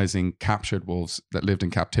analyzing captured wolves that lived in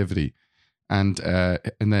captivity, and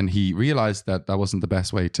then he realized that wasn't the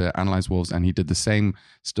best way to analyze wolves, and he did the same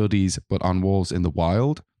studies but on wolves in the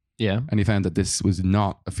wild. Yeah. And he found that this was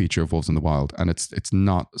not a feature of wolves in the wild, and it's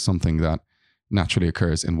not something that naturally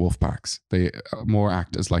occurs in wolf packs. They more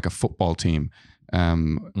act as like a football team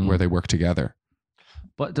where they work together.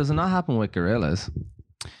 But does it not happen with gorillas?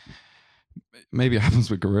 Maybe it happens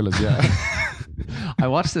with gorillas, yeah. I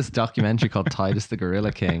watched this documentary called Titus the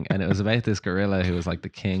Gorilla King, and it was about this gorilla who was like the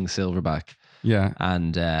king silverback. Yeah.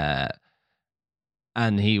 And then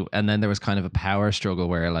there was kind of a power struggle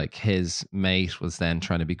where like his mate was then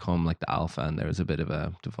trying to become like the alpha, and there was a bit of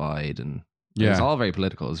a divide, and it was all very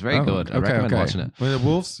political. It was very good. I recommend watching it. Well,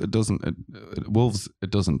 wolves, it doesn't. Wolves, it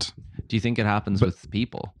doesn't. Do you think it happens with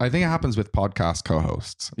people? I think it happens with podcast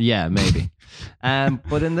co-hosts. Yeah, maybe.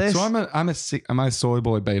 But in this, so am I soy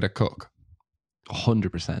boy beta cook?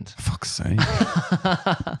 100%. Fuck's sake.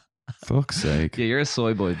 Fuck's sake. Yeah, you're a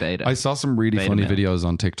soy boy beta. I saw some really funny videos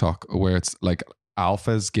on TikTok where it's like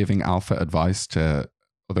alphas giving alpha advice to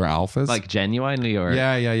other alphas, like genuinely, or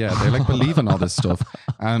yeah they like believe in all this stuff.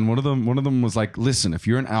 And one of them was like, listen, if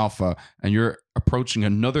you're an alpha and you're approaching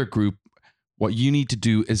another group, what you need to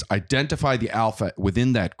do is identify the alpha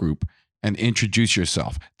within that group and introduce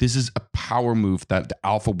yourself. This is a power move that the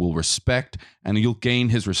alpha will respect, and you'll gain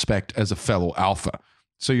his respect as a fellow alpha.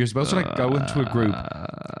 So you're supposed to like go into a group,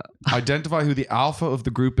 identify who the alpha of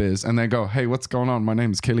the group is, and then go, hey, what's going on? My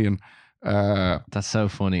name is Killian. That's so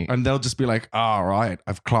funny. And they'll just be like, all right,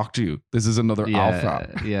 I've clocked you. This is another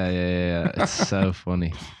alpha. Yeah. It's so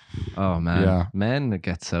funny. Oh man. Yeah. Men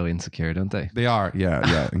get so insecure, don't they? They are.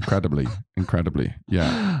 Yeah. Incredibly.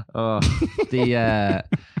 Yeah. Oh,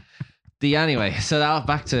 anyway, so that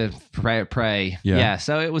back to Prey. Yeah.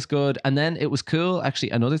 So it was good. And then it was cool,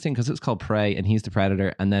 actually, another thing, because it's called Prey and he's the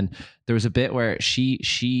predator. And then there was a bit where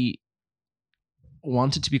she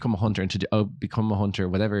wanted to become a hunter, and to become a hunter,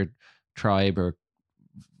 whatever tribe or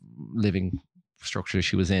living structure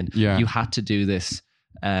she was in, you had to do this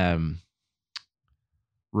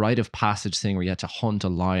rite of passage thing where you had to hunt a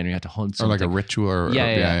lion, or you had to hunt something, or like a ritual, or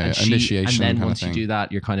initiation. And then once you do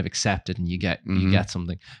that, you're kind of accepted, and you get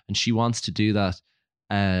something. And she wants to do that,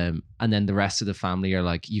 and then the rest of the family are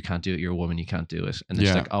like, you can't do it, you're a woman, you can't do it. And then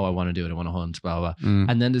she's like, oh, I want to do it, I want to hunt, blah blah.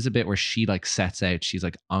 And then there's a bit where she like sets out, she's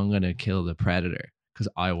like, I'm gonna kill the predator because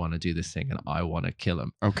I want to do this thing and I want to kill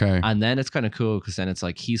him. Okay. And then it's kind of cool because then it's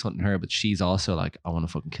like he's hunting her, but she's also like, I want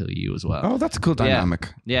to fucking kill you as well. Oh, that's a cool dynamic.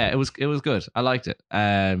 Yeah, it was good. I liked it.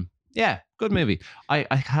 Yeah, good movie. I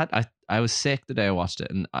was sick the day I watched it,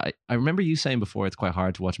 and I remember you saying before it's quite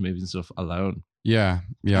hard to watch movies and stuff alone. Yeah.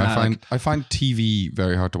 I find TV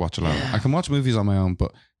very hard to watch alone. I can watch movies on my own,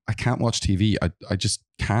 but I can't watch TV. I just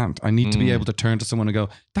can't. I need to be able to turn to someone and go,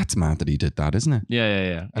 that's mad that he did that, isn't it?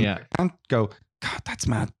 Yeah. And I can't go, God, that's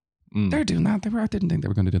mad. They're doing that. I didn't think they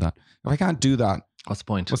were going to do that. If I can't do that, what's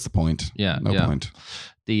the point? Yeah. No point.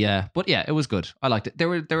 But yeah, it was good. I liked it. There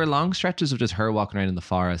were long stretches of just her walking around in the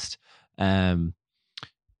forest,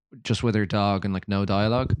 just with her dog and like no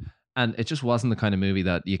dialogue. And it just wasn't the kind of movie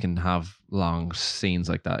that you can have long scenes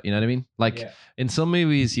like that. You know what I mean? Like in some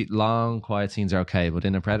movies, long quiet scenes are okay, but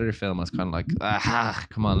in a Predator film, I was kind of like,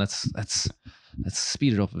 come on, let's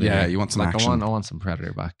speed it up a bit. Yeah, you want some action. I want some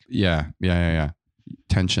Predator back. Yeah.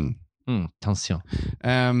 Tension. Tension.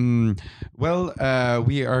 Well,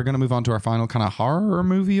 we are going to move on to our final kind of horror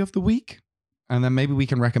movie of the week. And then maybe we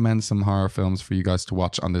can recommend some horror films for you guys to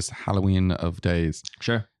watch on this Halloween of days.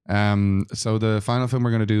 Sure. So the final film we're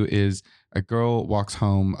going to do is A Girl Walks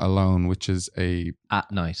Home Alone, which is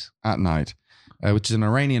At Night, which is an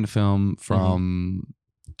Iranian film from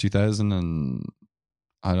 2000 and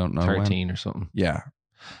I don't know 13 when. or something. Yeah.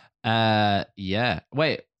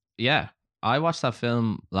 Wait, yeah. I watched that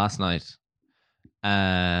film last night.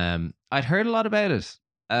 I'd heard a lot about it,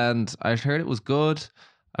 and I'd heard it was good.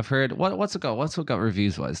 I've heard what's it got? What's it got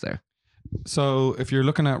reviews wise there? So if you're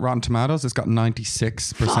looking at Rotten Tomatoes, it's got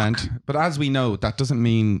 96%. Fuck. But as we know, that doesn't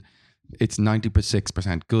mean it's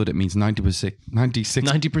 96% good. It means 96.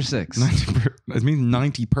 90%. It means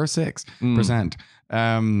 90%.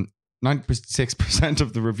 96%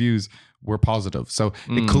 of the reviews were positive. So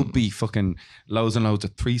it could be fucking loads and loads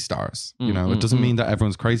of 3 stars. You know, it doesn't mean that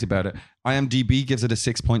everyone's crazy about it. IMDb gives it a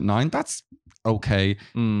 6.9. That's okay.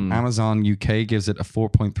 Amazon UK gives it a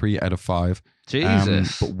 4.3 out of 5.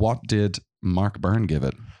 Jesus. But what did Mark Byrne give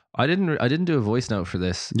it? I didn't do a voice note for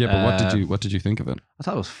this. Yeah, but what did you think of it? I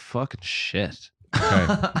thought it was fucking shit. Okay,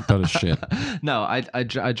 that is shit. No, I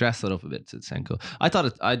dressed it up a bit to sound cool. I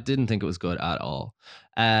didn't think it was good at all.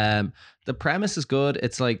 The premise is good.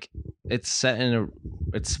 It's like it's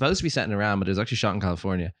supposed to be set in Iran, but it was actually shot in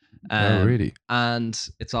California. Oh, really? And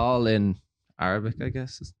it's all in Arabic, I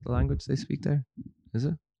guess, is the language they speak there. Is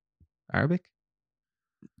it Arabic?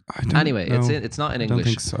 Anyway, know. it's not in I English. don't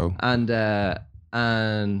think so.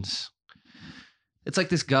 And it's like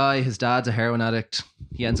this guy, his dad's a heroin addict.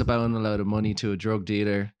 He ends up owing a load of money to a drug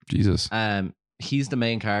dealer. Jesus. He's the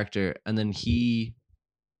main character, and then he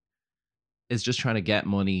is just trying to get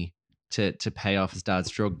money to pay off his dad's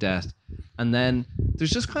drug debt. And then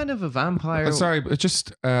there's just kind of a vampire. Sorry, but it's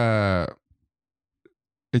just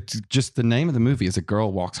the name of the movie is A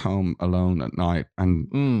Girl Walks Home Alone at Night,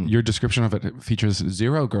 and your description of it features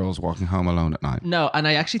 0 girls walking home alone at night. No, and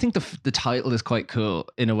I actually think the title is quite cool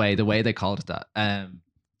in a way, the way they called it that.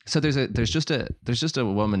 So there's just a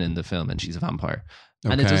woman in the film, and she's a vampire,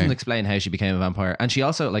 and it doesn't explain how she became a vampire. And she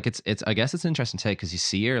also like it's I guess it's an interesting take because you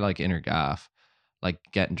see her like in her gaff, like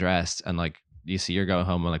getting dressed, and like you see her go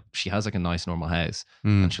home, and like she has like a nice normal house,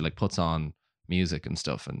 and she like puts on music and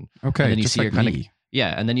stuff, and then you see her kind of.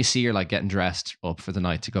 Yeah, and then you see her like getting dressed up for the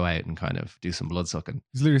night to go out and kind of do some blood sucking.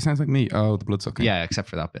 It literally sounds like me. Oh, the blood sucking. Yeah, except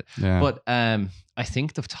for that bit. Yeah. But I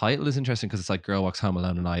think the title is interesting because it's like Girl Walks Home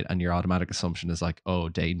Alone at Night, and your automatic assumption is like, oh,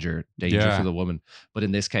 danger for the woman. But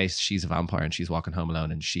in this case, she's a vampire and she's walking home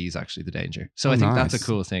alone, and she's actually the danger. So I think that's a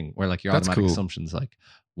cool thing where like your automatic assumption is like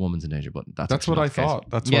woman's in danger, but that's what I thought.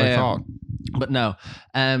 That's what I thought. But no.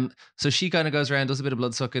 So she kind of goes around, does a bit of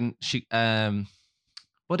blood sucking. She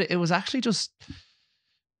but it was actually just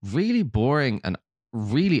really boring and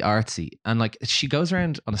really artsy, and like she goes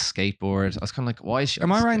around on a skateboard. I was kind of like, why is she?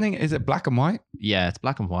 Am I right thinking? Is it black and white? Yeah, it's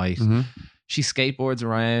black and white. Mm-hmm. She skateboards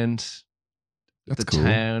around the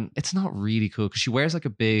town. It's not really cool because she wears a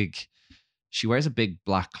big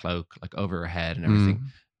black cloak like over her head and everything.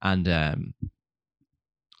 And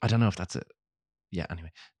I don't know if that's it. Yeah.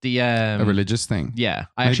 Anyway, a religious thing. Yeah,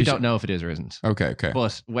 I actually don't know if it is or isn't. Okay.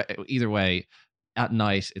 But either way, at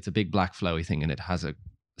night it's a big black flowy thing, and it has a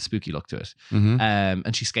spooky look to it.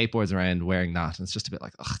 And she skateboards around wearing that, and it's just a bit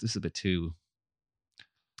like, oh, this is a bit too.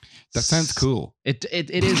 That sounds cool. It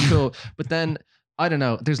is cool, but then I don't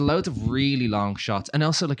know. There's loads of really long shots, and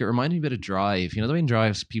also like it reminded me a bit of Drive. You know the way in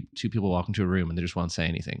Drive, two people walk into a room and they just won't say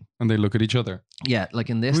anything, and they look at each other. Yeah, like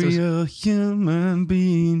in this, we're a human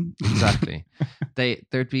being. Exactly.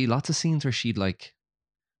 There'd be lots of scenes where she'd like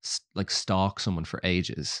stalk someone for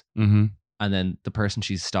ages. And then the person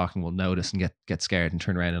she's stalking will notice and get scared and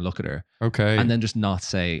turn around and look at her. Okay. And then just not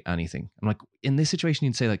say anything. I'm like, in this situation,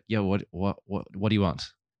 you'd say like, "Yo, what do you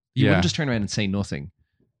want?" You wouldn't just turn around and say nothing.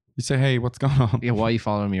 You say, "Hey, what's going on?" Yeah, why are you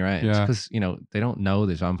following me around? Yeah. Because they don't know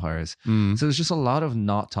there's vampires. So there's just a lot of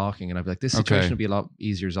not talking, and I'd be like, this situation would be a lot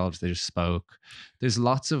easier resolved if they just spoke. There's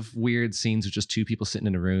lots of weird scenes of just two people sitting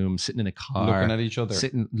in a room, sitting in a car,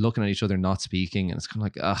 looking at each other, not speaking, and it's kind of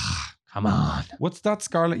like, ugh. Come on. What's that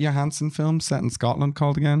Scarlett Johansson film set in Scotland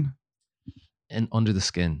called again? Under the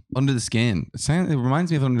Skin. Under the Skin. It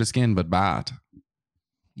reminds me of Under the Skin, but bad.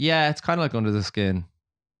 Yeah, it's kind of like Under the Skin,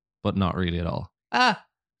 but not really at all. Oh,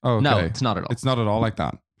 okay. No, it's not at all. It's not at all like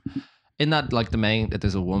that. In that, like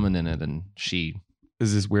there's a woman in it, and she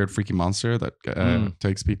is this weird freaky monster that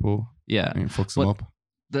takes people. Yeah, and fucks them up.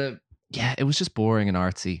 It was just boring and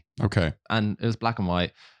artsy. Okay, and it was black and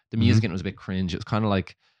white. The music in it was a bit cringe. It was kind of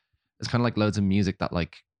like loads of music that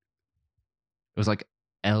like it was like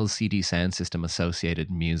LCD sound system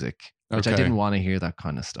associated music, which I didn't want to hear that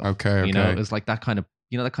kind of stuff. Okay, you know, it was like that kind of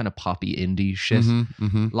that kind of poppy indie shit.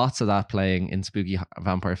 Lots of that playing in spooky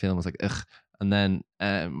vampire film was like ugh, and then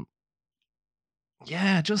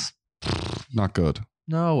just not good.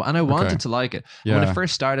 No, and I wanted to like it. Yeah. When it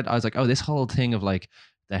first started, I was like, oh, this whole thing of like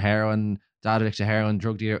the heroin, dad addicted to heroin,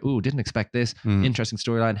 drug dealer. Ooh, didn't expect this. Interesting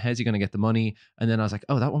storyline. How's he going to get the money? And then I was like,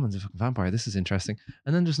 oh, that woman's a fucking vampire. This is interesting.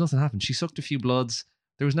 And then just nothing happened. She sucked a few bloods.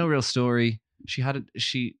 There was no real story.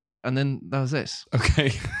 And then that was it.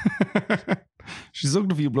 Okay. She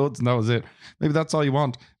sucked a few bloods and that was it. Maybe that's all you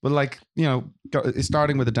want. But like,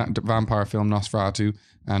 starting with a vampire film, Nosferatu,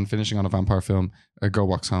 and finishing on a vampire film, A Girl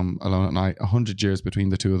Walks Home Alone at Night, 100 years between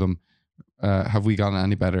the two of them. Have we gotten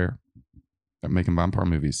any better at making vampire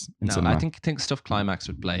movies in cinema? I think stuff climaxed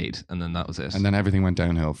with Blade, and then that was it. And then everything went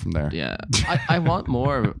downhill from there. Yeah. I want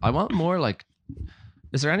more. I want more like...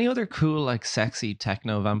 Is there any other cool, like, sexy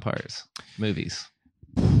techno vampires movies?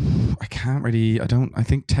 I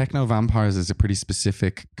think techno vampires is a pretty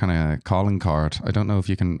specific kind of calling card. I don't know if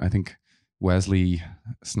you can, I think Wesley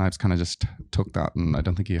Snipes kind of just took that, and I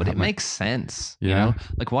don't think But it makes sense. Yeah. You know?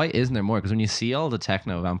 Like, why isn't there more? Because when you see all the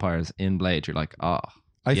techno vampires in Blade, you're like, oh.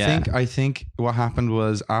 I think what happened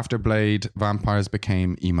was after Blade, vampires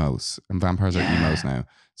became emos, and vampires are emos now.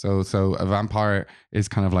 So a vampire is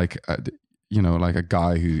kind of like like a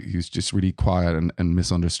guy who's just really quiet and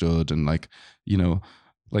misunderstood, and like,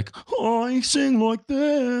 like, oh, I sing like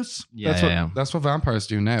this. Yeah, that's what vampires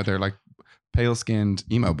do now. They're like pale-skinned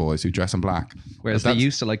emo boys who dress in black. Whereas they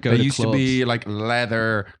used to like go to clubs. They used to be like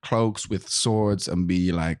leather cloaks with swords and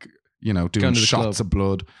be like, doing shots of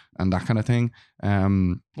blood and that kind of thing.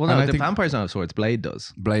 The vampires don't have swords. Blade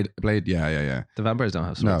does. Blade, yeah. The vampires don't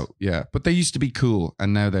have swords. No, yeah. But they used to be cool,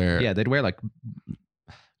 and now they're... Yeah, they'd wear like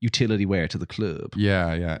utility wear to the club.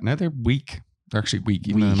 Yeah. Now they're weak. They're actually weak.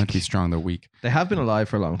 Even though they're meant to be strong, they're weak. They have been alive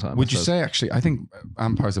for a long time. Would you say, actually, I think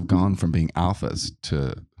vampires have gone from being alphas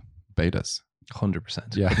to betas.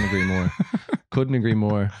 100%. Yeah. Couldn't agree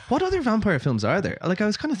more. What other vampire films are there? Like, I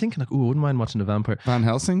was kind of thinking, like, ooh, I wouldn't mind watching a vampire. Van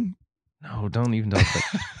Helsing? No, don't even talk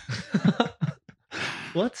about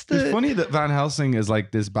it. It's funny that Van Helsing is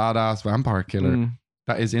like this badass vampire killer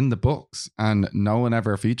that is in the books, and no one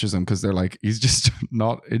ever features him because they're like, he's just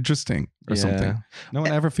not interesting or something. No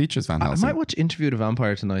one ever features Van Helsing. I might watch Interview with a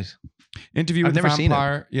Vampire tonight. Interview with a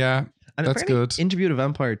Vampire, yeah. And that's good. Interview with a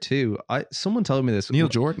Vampire 2. Someone told me this. Neil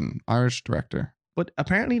Jordan, Irish director. But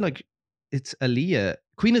apparently, like, it's Aaliyah,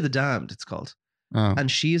 Queen of the Damned, it's called. Oh.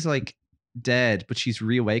 And she's like dead, but she's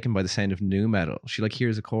reawakened by the sound of nu metal. She like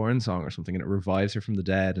hears a Korn song or something, and it revives her from the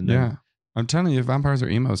dead. And then I'm telling you, vampires are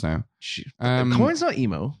emos now. Korn's not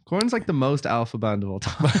emo. Korn's like the most alpha band of all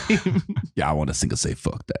time. Yeah, I want to sing and say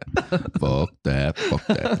fuck that. Fuck that.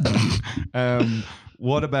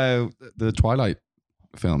 What about the Twilight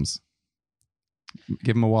films?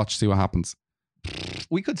 Give them a watch, see what happens.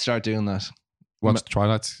 We could start doing that. Watch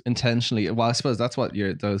Twilight intentionally. Well, I suppose that's what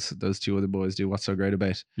those two other boys do. What's so great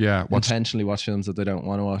about? Yeah, intentionally watch films that they don't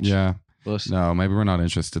want to watch. Yeah, but no, maybe we're not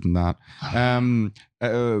interested in that.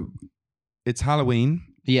 It's Halloween.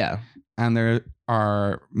 Yeah, and there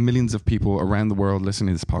are millions of people around the world listening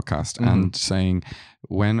to this podcast and saying,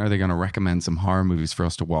 when are they going to recommend some horror movies for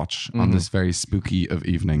us to watch on this very spooky of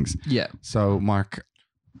evenings? Yeah. So, Mark,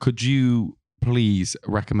 could you please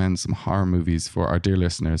recommend some horror movies for our dear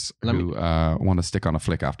listeners who want to stick on a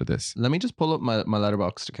flick after this? Let me just pull up my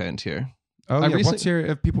Letterboxd account here. Oh, yeah.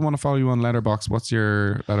 If people want to follow you on Letterboxd, what's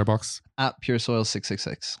your Letterboxd? At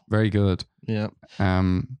PureSoil666. Very good. Yeah.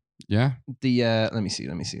 Yeah. Let me see.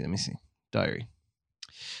 Diary.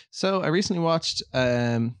 So I recently watched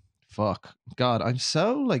I'm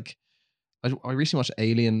so like I recently watched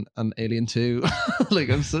Alien and Alien 2. Like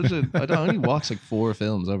I only watch like 4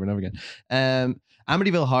 films over and over again.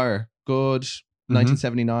 Amityville Horror, good.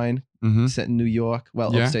 1979, set in New York.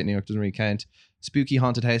 Well, upstate New York, doesn't really count. Spooky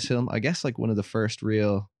haunted house film. I guess like one of the first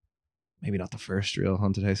real, maybe not the first real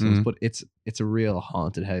haunted house films, but it's a real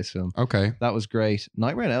haunted house film. Okay. That was great.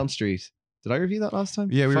 Nightmare on Elm Street. Did I review that last time?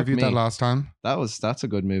 Yeah, we reviewed that last time. That's a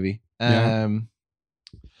good movie.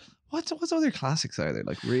 What's other classics are there?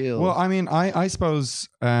 Like real. Well, I mean, I suppose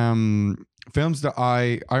films that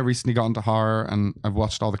I recently got into horror, and I've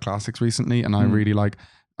watched all the classics recently, and I really like.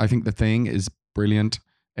 I think The Thing is brilliant.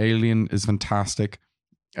 Alien is fantastic.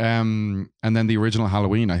 And then the original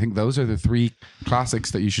Halloween. I think those are the 3 classics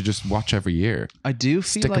that you should just watch every year. I do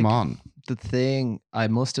feel stick them on. The Thing, I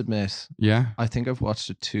must admit, I think I've watched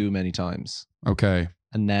it too many times. Okay.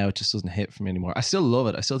 And now it just doesn't hit for me anymore. I still love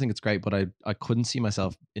it. I still think it's great, but I couldn't see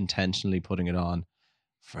myself intentionally putting it on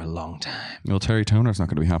for a long time. Well, Terry Toner's not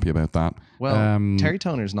going to be happy about that. Well, Terry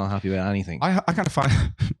Toner's not happy about anything. I kind of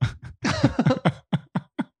find...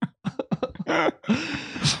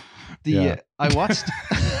 I watched...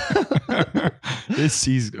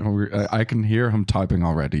 I can hear him typing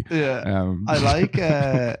already. Yeah.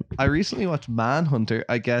 I recently watched Manhunter,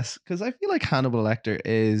 I guess, because I feel like Hannibal Lecter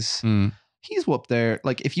is... He's up there.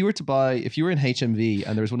 Like if you were in HMV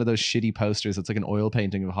and there was one of those shitty posters that's like an oil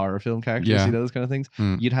painting of horror film characters, you know, those kind of things,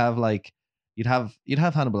 you'd have Hannibal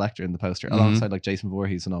Lecter in the poster alongside like Jason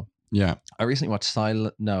Voorhees and all. Yeah. I recently watched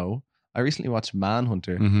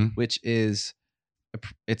Manhunter, which is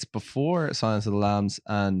it's before Silence of the Lambs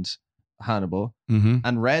and Hannibal,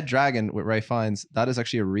 and Red Dragon with Ray Fiennes. That is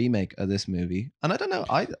actually a remake of this movie, and I don't know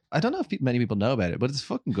if many people know about it, but it's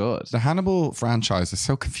fucking good. The Hannibal franchise is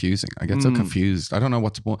so confusing. I get so confused. I don't know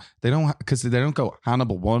what to. They don't go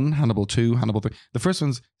Hannibal 1, Hannibal 2, Hannibal 3. The first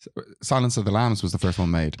one's Silence of the Lambs was the first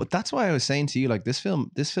one made. But that's why I was saying to you, like this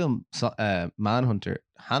film, Manhunter,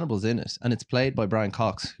 Hannibal's in it, and it's played by Brian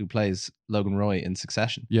Cox, who plays Logan Roy in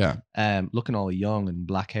Succession. Yeah, looking all young and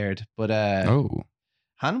black haired, but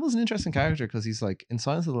Hannibal's an interesting character because he's like in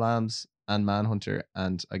Silence of the Lambs and Manhunter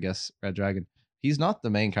and I guess Red Dragon. He's not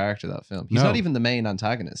the main character of that film. He's not even the main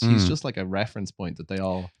antagonist. He's just like a reference point that they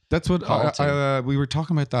all. That's what we were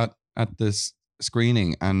talking about that at this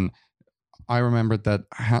screening, and I remembered that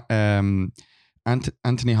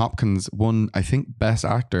Anthony Hopkins won, I think, Best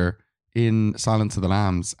Actor in Silence of the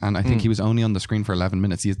Lambs, and I think he was only on the screen for 11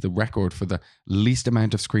 minutes. He has the record for the least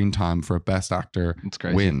amount of screen time for a Best Actor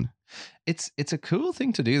win. It's a cool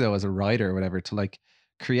thing to do though as a writer or whatever, to like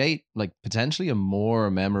create like potentially a more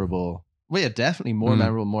memorable, definitely more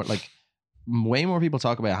memorable, more like way more people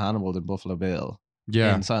talk about Hannibal than Buffalo Bill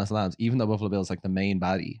in Silence of the Lambs, even though Buffalo Bill is like the main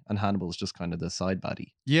baddie and Hannibal is just kind of the side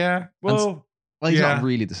baddie. Yeah. Well, he's not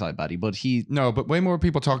really the side baddie, but but way more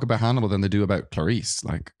people talk about Hannibal than they do about Clarice.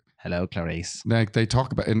 Like, hello, Clarice. Like they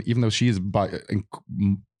talk about, and even though she is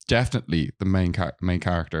definitely the main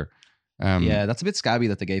character. That's a bit scabby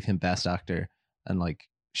that they gave him Best Actor, and like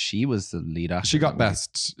she was the lead actor. She got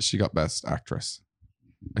Best Actress.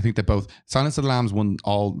 I think they both. Silence of the Lambs won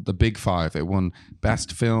all the big five. It won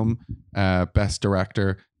Best Film, Best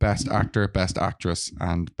Director, Best Actor, Best Actress,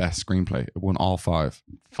 and Best Screenplay. It won all five.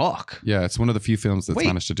 Fuck. Yeah, it's one of the few films that's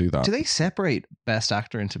managed to do that. Do they separate Best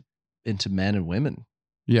Actor into men and women?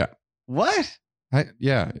 Yeah. What?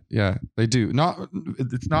 Yeah, they do.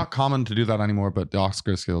 It's not common to do that anymore, but the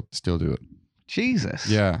Oscars still do it. Jesus.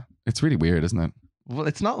 Yeah, it's really weird, isn't it? Well,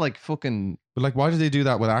 it's not like fucking. But like, why do they do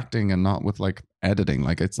that with acting and not with like editing?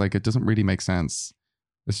 Like, it's like it doesn't really make sense.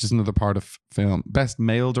 It's just another part of film. Best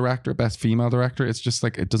male director, best female director. It's just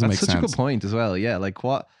like it doesn't make sense. That's such a good point as well. Yeah, like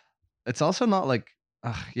what? It's also not like.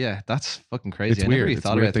 That's fucking crazy. It's weird. It's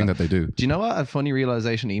a weird thing that they do. Do you know what a funny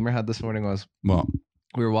realization Emer had this morning was? What?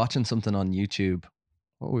 We were watching something on YouTube.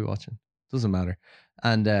 What were we watching? Doesn't matter.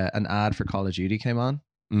 And an ad for Call of Duty came on,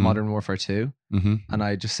 Modern Warfare 2. And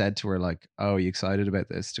I just said to her, like, oh, are you excited about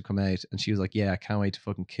this to come out? And she was like, yeah, I can't wait to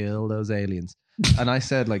fucking kill those aliens. And I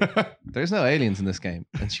said, like, there's no aliens in this game.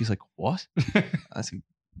 And she's like, what? I said,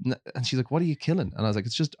 and she's like, what are you killing? And I was like,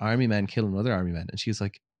 it's just army men killing other army men. And she was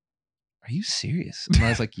like, are you serious? And I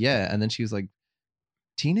was like, yeah. And then she was like,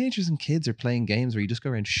 teenagers and kids are playing games where you just go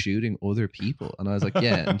around shooting other people. And I was like,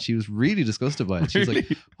 yeah. And she was really disgusted by it. She was like,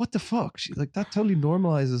 what the fuck? She's like, that totally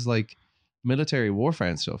normalizes like military warfare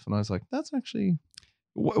and stuff. And I was like, that's actually...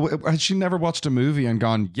 Has she never watched a movie and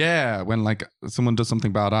gone, yeah, when like someone does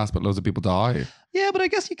something badass but loads of people die? Yeah, but I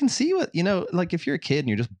guess you can see what, you know, like if you're a kid and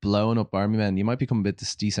you're just blowing up army men, you might become a bit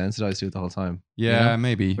desensitized to it the whole time. Yeah, you know?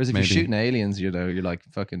 Maybe. Whereas if you're shooting aliens, you know, you're like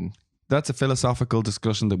fucking... That's a philosophical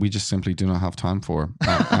discussion that we just simply do not have time for.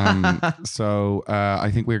 So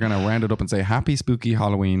I think we're going to round it up and say happy spooky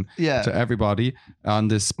Halloween to everybody on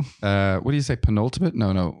this, what do you say, penultimate?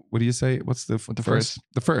 No. What do you say? What's the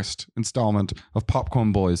first installment of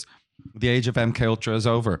Popcorn Boys. The age of MK Ultra is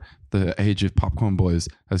over. The age of Popcorn Boys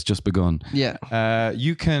has just begun. Yeah.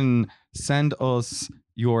 You can send us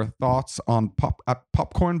your thoughts on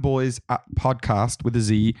popcornboys@podcast with a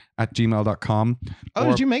Z at gmail.com. Oh,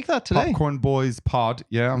 did you make that today? Popcorn Boys Pod.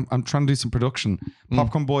 Yeah, I'm trying to do some production.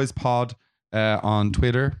 Popcorn Boys Pod on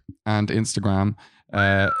Twitter and Instagram.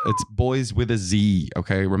 It's boys with a Z.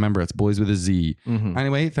 Okay, remember it's boys with a Z.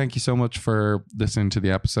 Anyway, thank you so much for listening to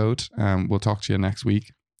the episode. We'll talk to you next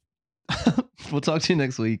week. We'll talk to you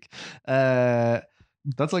next week.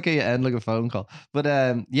 That's like how you end like a phone call. But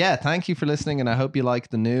yeah, thank you for listening, and I hope you like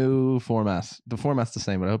the new format. The format's the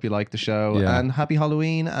same, but I hope you like the show. Yeah. And happy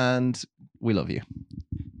Halloween, and we love you.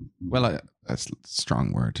 Well, that's a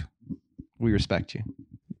strong word. We respect you.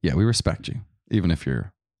 Yeah, we respect you, even if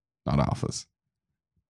you're not off us.